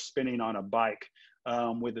or spinning on a bike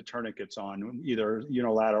with the tourniquets on, either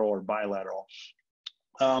unilateral or bilateral.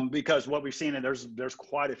 Because what we've seen, and there's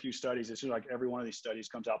quite a few studies, it seems like every one of these studies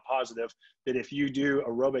comes out positive, that if you do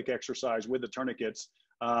aerobic exercise with the tourniquets,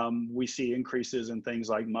 we see increases in things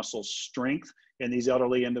like muscle strength in these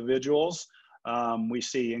elderly individuals. We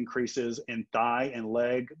see increases in thigh and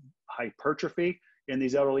leg hypertrophy in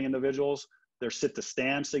these elderly individuals. Their sit to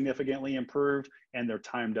stand significantly improved, and their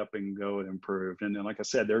timed up and go improved. And then, like I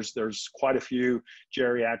said, there's quite a few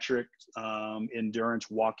geriatric endurance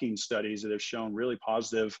walking studies that have shown really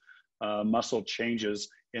positive muscle changes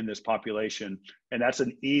in this population. And that's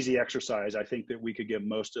an easy exercise, I think, that we could give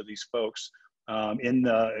most of these folks in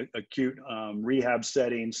the acute rehab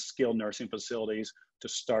settings, skilled nursing facilities, to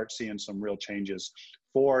start seeing some real changes.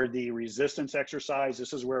 For the resistance exercise,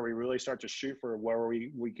 this is where we really start to shoot for where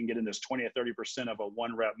we can get in this 20 to 30% of a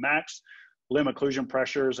 1 rep max. Limb occlusion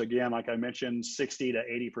pressures, again, like I mentioned, 60 to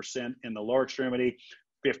 80% in the lower extremity,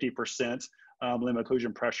 50% limb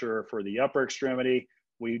occlusion pressure for the upper extremity.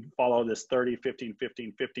 We follow this 30, 15,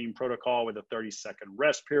 15, 15 protocol with a 30-second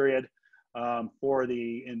rest period. For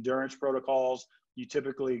the endurance protocols, you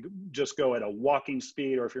typically just go at a walking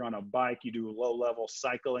speed, or if you're on a bike, you do low-level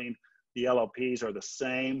cycling. The LLPs are the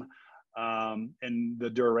same, and the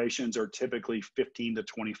durations are typically 15 to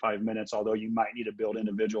 25 minutes, although you might need to build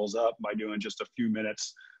individuals up by doing just a few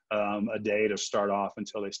minutes a day to start off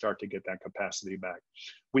until they start to get that capacity back.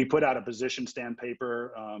 We put out a position stand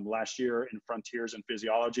paper last year in Frontiers in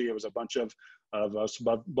Physiology. It was a bunch of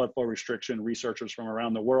blood flow restriction researchers from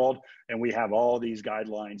around the world, and we have all these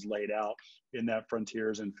guidelines laid out in that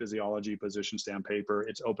Frontiers in Physiology position stand paper.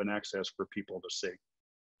 It's open access for people to see.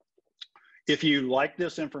 If you like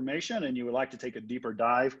this information and you would like to take a deeper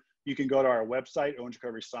dive, you can go to our website,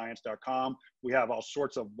 owensrecoveryscience.com. We have all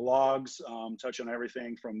sorts of blogs touching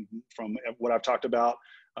everything from what I've talked about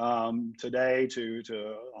today to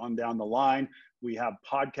on down the line. We have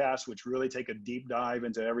podcasts which really take a deep dive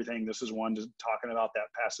into everything. This is one talking about that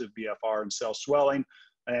passive BFR and cell swelling.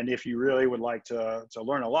 And if you really would like to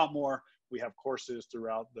learn a lot more, we have courses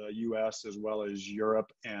throughout the US as well as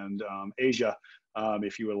Europe and Asia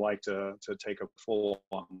if you would like to take a full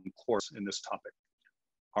course in this topic.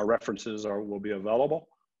 Our references will be available.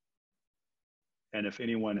 And if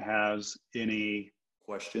anyone has any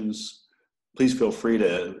questions, please feel free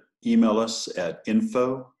to email us at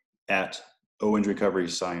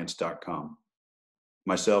info@owensrecoveryscience.com.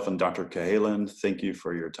 Myself and Dr. Cahalan, thank you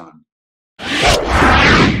for your time.